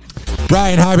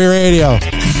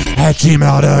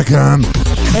 RyanHoppeRadio@gmail.com.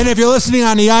 And if you're listening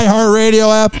on the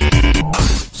iHeartRadio app,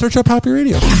 search up Hoppe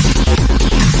Radio.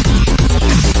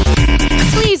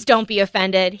 Please don't be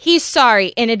offended. He's sorry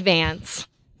in advance.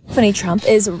 Tiffany Trump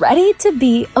is ready to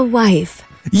be a wife.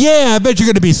 Yeah, I bet you're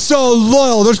going to be so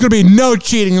loyal. There's going to be no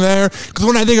cheating there. Because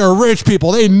when I think of rich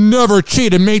people, they never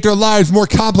cheat and make their lives more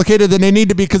complicated than they need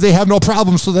to be because they have no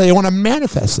problems, so they want to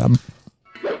manifest them.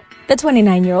 The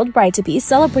 29-year-old bride-to-be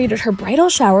celebrated her bridal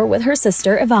shower with her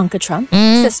sister, Ivanka Trump,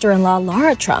 sister-in-law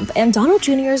Laura Trump, and Donald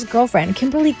Jr.'s girlfriend,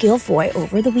 Kimberly Guilfoyle,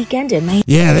 over the weekend in Miami.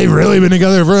 Yeah, they've really been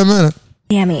together for a minute.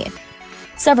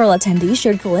 Several attendees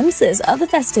shared glimpses of the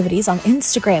festivities on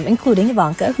Instagram, including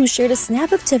Ivanka, who shared a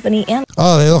snap of Tiffany and...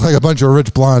 Oh, they look like a bunch of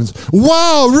rich blondes.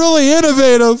 Wow, really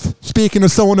innovative. Speaking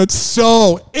of someone that's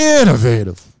so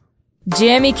innovative.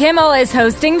 Jimmy Kimmel is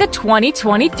hosting the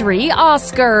 2023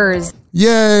 Oscars.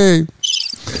 Yay.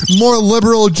 More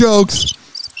liberal jokes,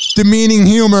 demeaning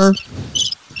humor,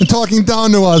 and talking down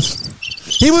to us.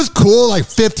 He was cool like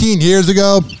 15 years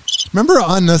ago. Remember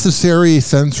Unnecessary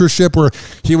Censorship where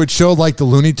he would show like the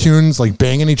Looney Tunes like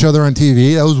banging each other on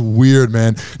TV? That was weird,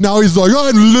 man. Now he's like,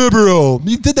 I'm liberal.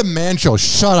 He did the Man Show.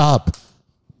 Shut up.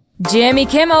 Jimmy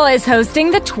Kimmel is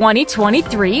hosting the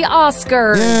 2023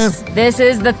 Oscars. Yeah. This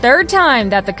is the third time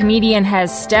that the comedian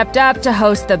has stepped up to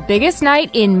host the biggest night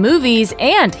in movies,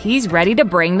 and he's ready to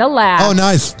bring the laughs. Oh,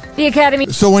 nice. The Academy...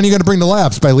 So when are you going to bring the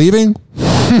laughs? By leaving?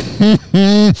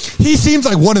 He seems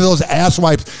like one of those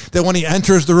asswipes that when he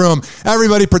enters the room,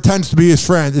 everybody pretends to be his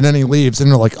friend, and then he leaves,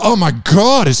 and they're like, oh my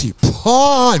God, is he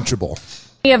punchable?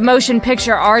 of Motion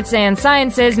Picture Arts and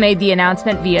Sciences made the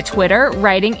announcement via Twitter,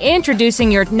 writing,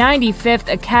 introducing your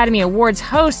 95th Academy Awards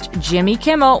host, Jimmy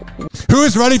Kimmel. Who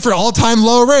is ready for all-time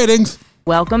low ratings?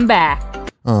 Welcome back.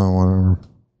 Oh, whatever.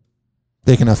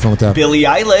 They can have fun with that. Billie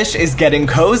Eilish is getting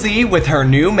cozy with her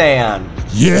new man.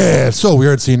 Yeah, it's so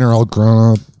weird seeing her all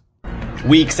grown up.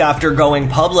 Weeks after going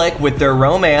public with their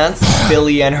romance,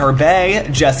 Billie and her bae,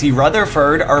 Jesse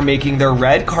Rutherford, are making their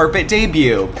red carpet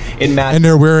debut. And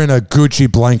they're wearing a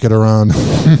Gucci blanket around.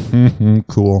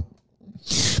 Cool.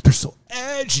 They're so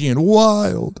edgy and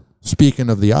wild. Speaking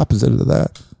of the opposite of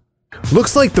that.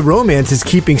 Looks like the romance is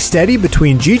keeping steady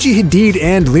between Gigi Hadid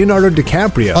and Leonardo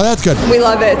DiCaprio. Oh, that's good. We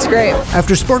love it. It's great.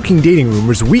 After sparking dating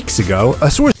rumors weeks ago,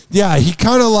 a source... Yeah, he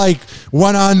kind of like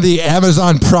went on the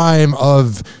Amazon Prime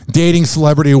of dating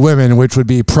celebrity women, which would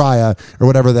be Praya, or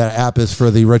whatever that app is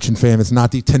for the rich and famous,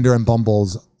 not the Tinder and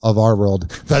Bumbles of our world.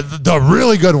 The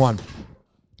really good one.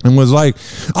 And was like,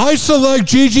 I select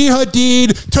Gigi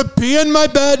Hadid to be in my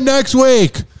bed next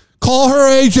week. Call her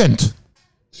agent.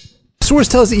 Source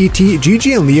tells ET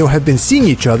Gigi and Leo have been seeing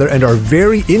each other and are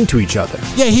very into each other.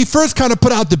 Yeah, he first kind of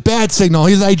put out the bad signal.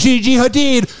 He's like, Gigi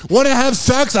Hadid, want to have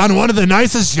sex on one of the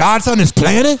nicest yachts on this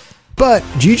planet? But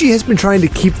Gigi has been trying to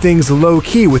keep things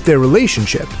low-key with their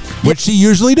relationship. Which she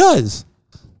usually does.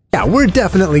 Yeah, we're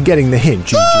definitely getting the hint,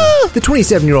 Gigi. The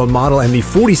 27-year-old model and the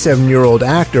 47-year-old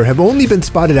actor have only been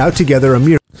spotted out together a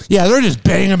mere... Yeah, they're just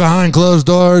banging behind closed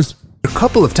doors. A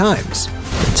couple of times.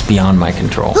 It's beyond my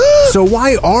control. So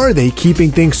why are they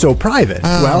keeping things so private?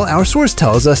 Well, our source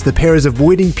tells us the pair is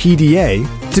avoiding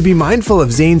PDA to be mindful of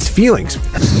Zayn's feelings.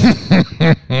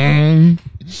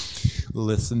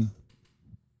 Listen.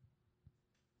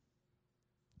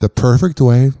 The perfect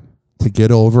way to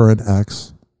get over an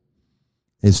ex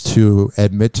is to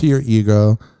admit to your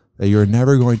ego that you're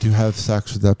never going to have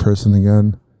sex with that person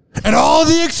again. And all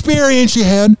the experience you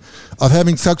had of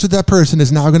having sex with that person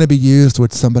is now going to be used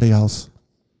with somebody else.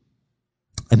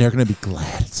 And they're going to be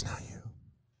glad it's not you.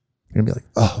 You're going to be like,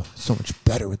 oh, so much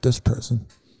better with this person.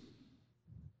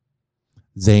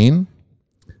 Zane,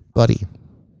 buddy,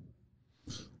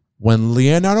 when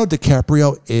Leonardo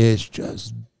DiCaprio is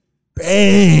just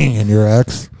banging your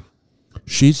ex,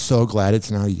 she's so glad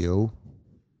it's not you.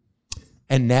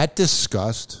 And that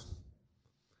disgust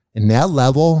and that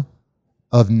level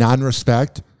of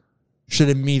non-respect should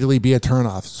immediately be a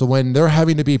turnoff. So when they're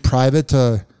having to be private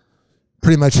to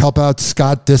pretty much help out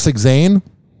Scott dissing Zane,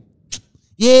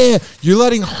 yeah, you're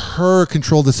letting her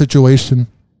control the situation.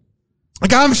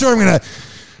 Like, I'm sure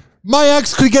my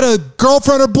ex could get a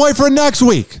girlfriend or boyfriend next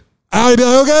week. I'd be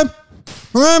like, okay.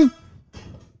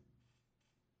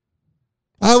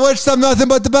 I wish them nothing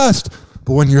but the best.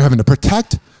 But when you're having to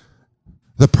protect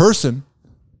the person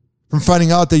from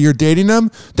finding out that you're dating them,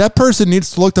 that person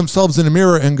needs to look themselves in the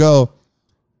mirror and go,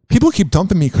 people keep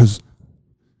dumping me because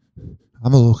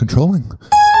I'm a little controlling.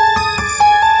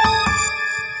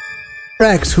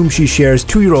 Ex, whom she shares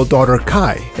 2-year-old daughter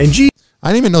Kai, and G. I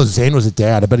didn't even know Zane was a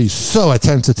dad, but he's so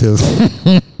attentive.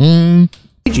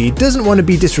 Gigi doesn't want to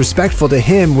be disrespectful to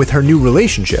him with her new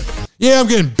relationship. Yeah, I'm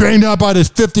getting banged out by this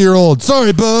 50-year-old.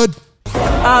 Sorry, bud.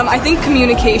 I think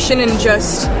communication and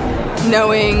just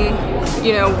knowing,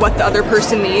 what the other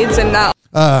person needs and not.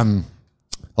 A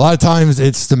lot of times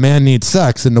it's the man needs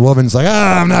sex and the woman's like,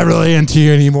 I'm not really into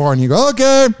you anymore. And you go,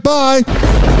 okay, bye.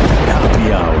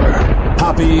 Happy Hour.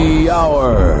 Happy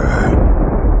Hour.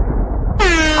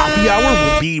 Happy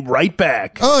Hour will be right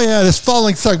back. Oh, yeah. This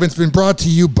following segment's been brought to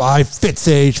you by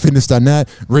FitSageFitness.net,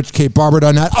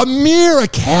 RichKBarber.net, Amir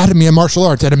Academy of Martial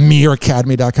Arts at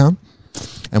AmirAcademy.com,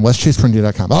 and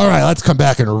WestChasePrinting.com. All right, let's come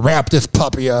back and wrap this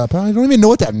puppy up. I don't even know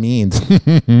what that means.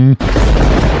 Happy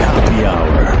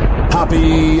Hour.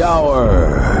 Happy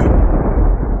Hour.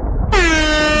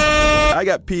 I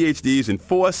got PhDs in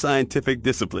 4 scientific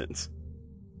disciplines.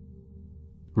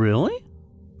 Really?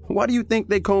 Why do you think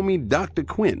they call me Dr.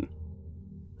 Quinn?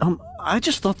 I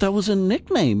just thought that was a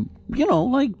nickname.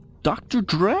 Like Dr.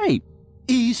 Dre.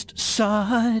 East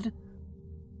Side.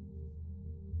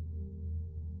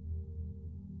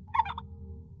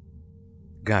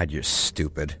 God, you're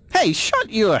stupid. Hey, shut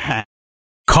your hat.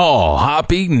 Call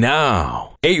Hoppe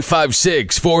now.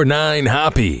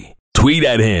 856-49-HOPPE. Tweet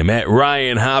at him at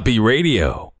Ryan Hoppe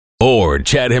Radio. Or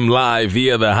chat him live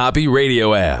via the Hoppe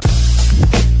Radio app.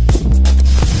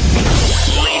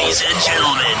 Ladies and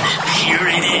gentlemen, here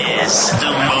it is.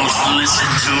 The most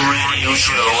listened to radio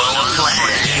show on the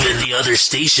planet. Even the other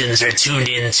stations are tuned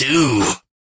in too.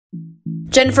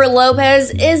 Jennifer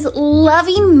Lopez is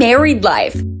loving married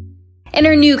life. In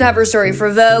her new cover story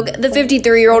for Vogue, the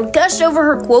 53-year-old gushed over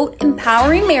her, quote,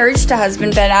 empowering marriage to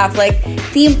husband Ben Affleck,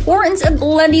 the importance of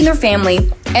blending their family,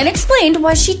 and explained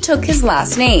why she took his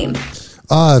last name.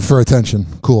 For attention.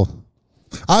 Cool.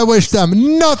 I wish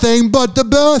them nothing but the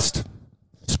best.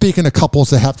 Speaking of couples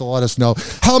that have to let us know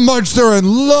how much they're in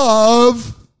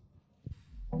love.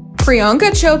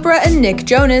 Priyanka Chopra and Nick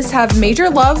Jonas have major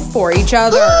love for each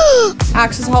other.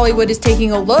 Access Hollywood is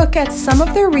taking a look at some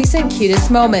of their recent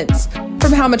cutest moments,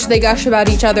 from how much they gush about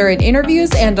each other in interviews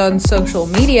and on social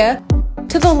media,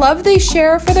 to the love they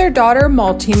share for their daughter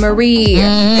Malti Marie.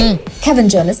 Kevin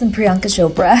Jonas and Priyanka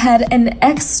Chopra had an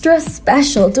extra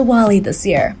special Diwali this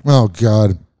year. Oh,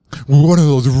 God. We're one of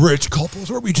those rich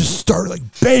couples where we just start like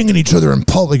banging each other in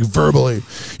public verbally.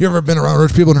 You ever been around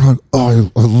rich people and they're like, oh,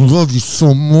 I love you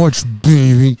so much,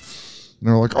 baby. And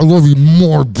they're like, I love you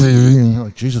more, baby. And you're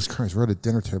like, Jesus Christ, we're at a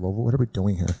dinner table. What are we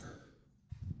doing here?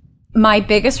 My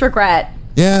biggest regret.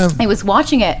 Yeah. I was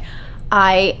watching it.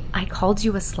 I called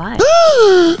you a slut.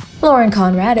 Lauren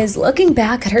Conrad is looking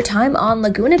back at her time on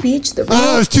Laguna Beach. It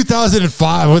was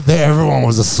 2005. Everyone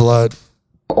was a slut.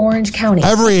 Orange County.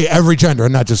 Every gender,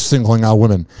 and not just singling out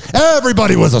women.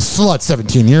 Everybody was a slut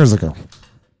 17 years ago.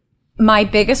 My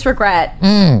biggest regret.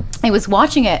 I was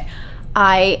watching it.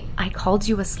 I called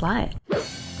you a slut.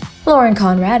 Lauren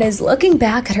Conrad is looking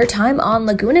back at her time on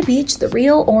Laguna Beach, the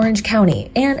real Orange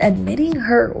County, and admitting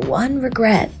her one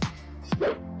regret.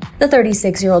 The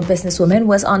 36-year-old businesswoman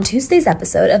was on Tuesday's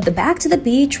episode of the Back to the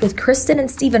Beach with Kristen and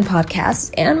Steven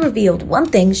podcast and revealed one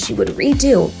thing she would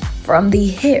redo from the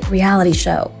hit reality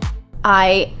show.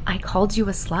 I called you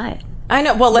a slut. I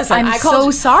know. Well, listen, I'm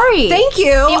so sorry. Thank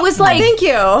you. It was like, thank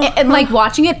you. And like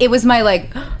watching it, it was my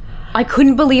like, I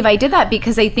couldn't believe I did that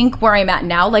because I think where I'm at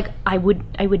now, like I would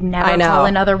never tell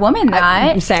another woman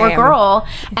that or girl.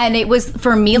 And it was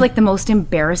for me like the most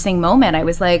embarrassing moment. I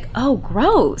was like, oh,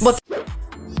 gross.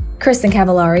 Kristen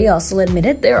Cavallari also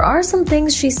admitted there are some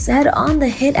things she said on the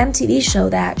hit MTV show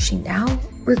that she now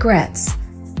regrets.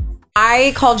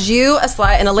 I called you a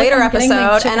slut in a later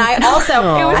episode, and I also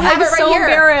have it right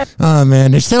here. Oh,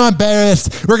 man, they're so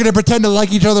embarrassed. We're going to pretend to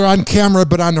like each other on camera,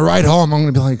 but on the ride home, I'm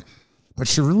going to be like, but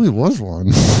she really was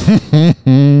one.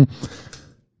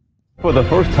 For the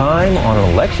first time on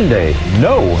an election day,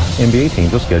 no NBA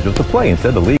teams are scheduled to play.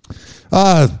 Instead, the league...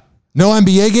 No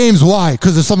NBA games? Why?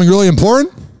 Because it's something really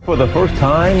important? For the first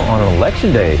time on an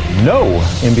election day, no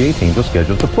NBA teams are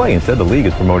scheduled to play. Instead, the league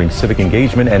is promoting civic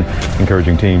engagement and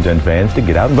encouraging teams and fans to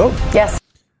get out and vote. Yes.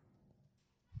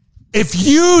 If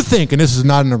you think, and this is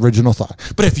not an original thought,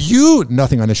 but if you,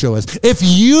 nothing on the show is, if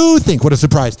you think, what a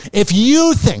surprise, if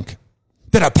you think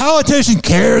that a politician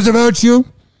cares about you,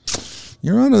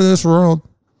 you're out of this world.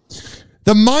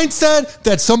 The mindset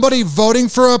that somebody voting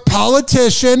for a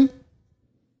politician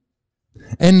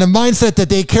and the mindset that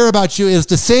they care about you is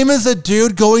the same as a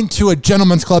dude going to a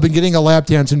gentleman's club and getting a lap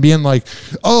dance and being like,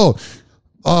 I'm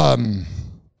trying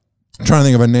to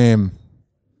think of a name.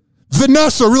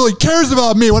 Vanessa really cares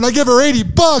about me when I give her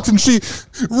 $80 and she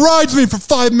rides me for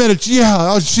 5 minutes.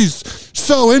 Yeah, she's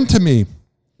so into me.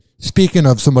 Speaking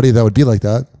of somebody that would be like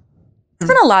that. There's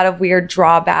been a lot of weird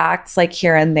drawbacks like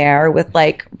here and there with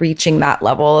like reaching that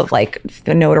level of like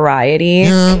the notoriety.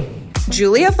 Yeah.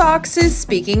 Julia Fox is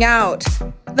speaking out.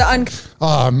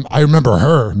 I remember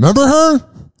her. Remember her?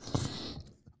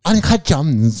 Uncut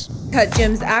Gems. Uncut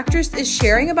Gems actress is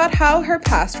sharing about how her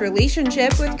past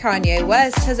relationship with Kanye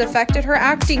West has affected her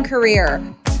acting career.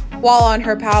 While on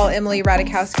her pal Emily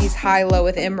Ratajkowski's High Low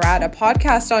with Imrad, a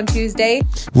podcast on Tuesday,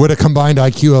 with a combined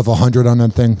IQ of 100 on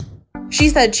that thing. She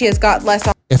said she has got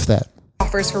less if that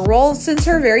offers for roles since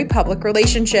her very public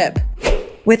relationship.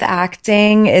 With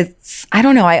acting, it's, I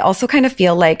don't know, I also kind of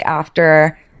feel like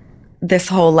after this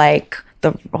whole like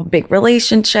the big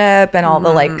relationship and all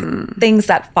the like things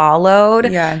that followed,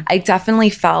 I definitely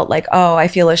felt like, oh, I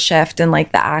feel a shift in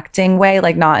like the acting way,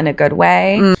 like not in a good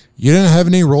way. You didn't have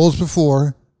any roles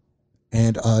before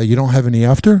and you don't have any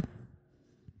after.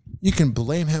 You can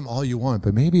blame him all you want,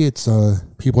 but maybe it's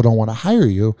people don't want to hire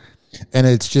you and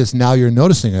it's just now you're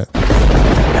noticing it.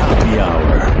 Happy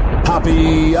Hour.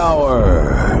 Happy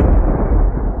Hour.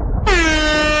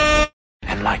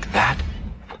 And like that,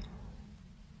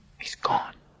 he's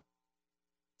gone.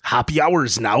 Happy Hour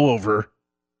is now over.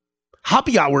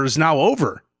 Happy Hour is now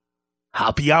over.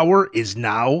 Happy Hour is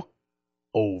now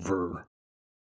over.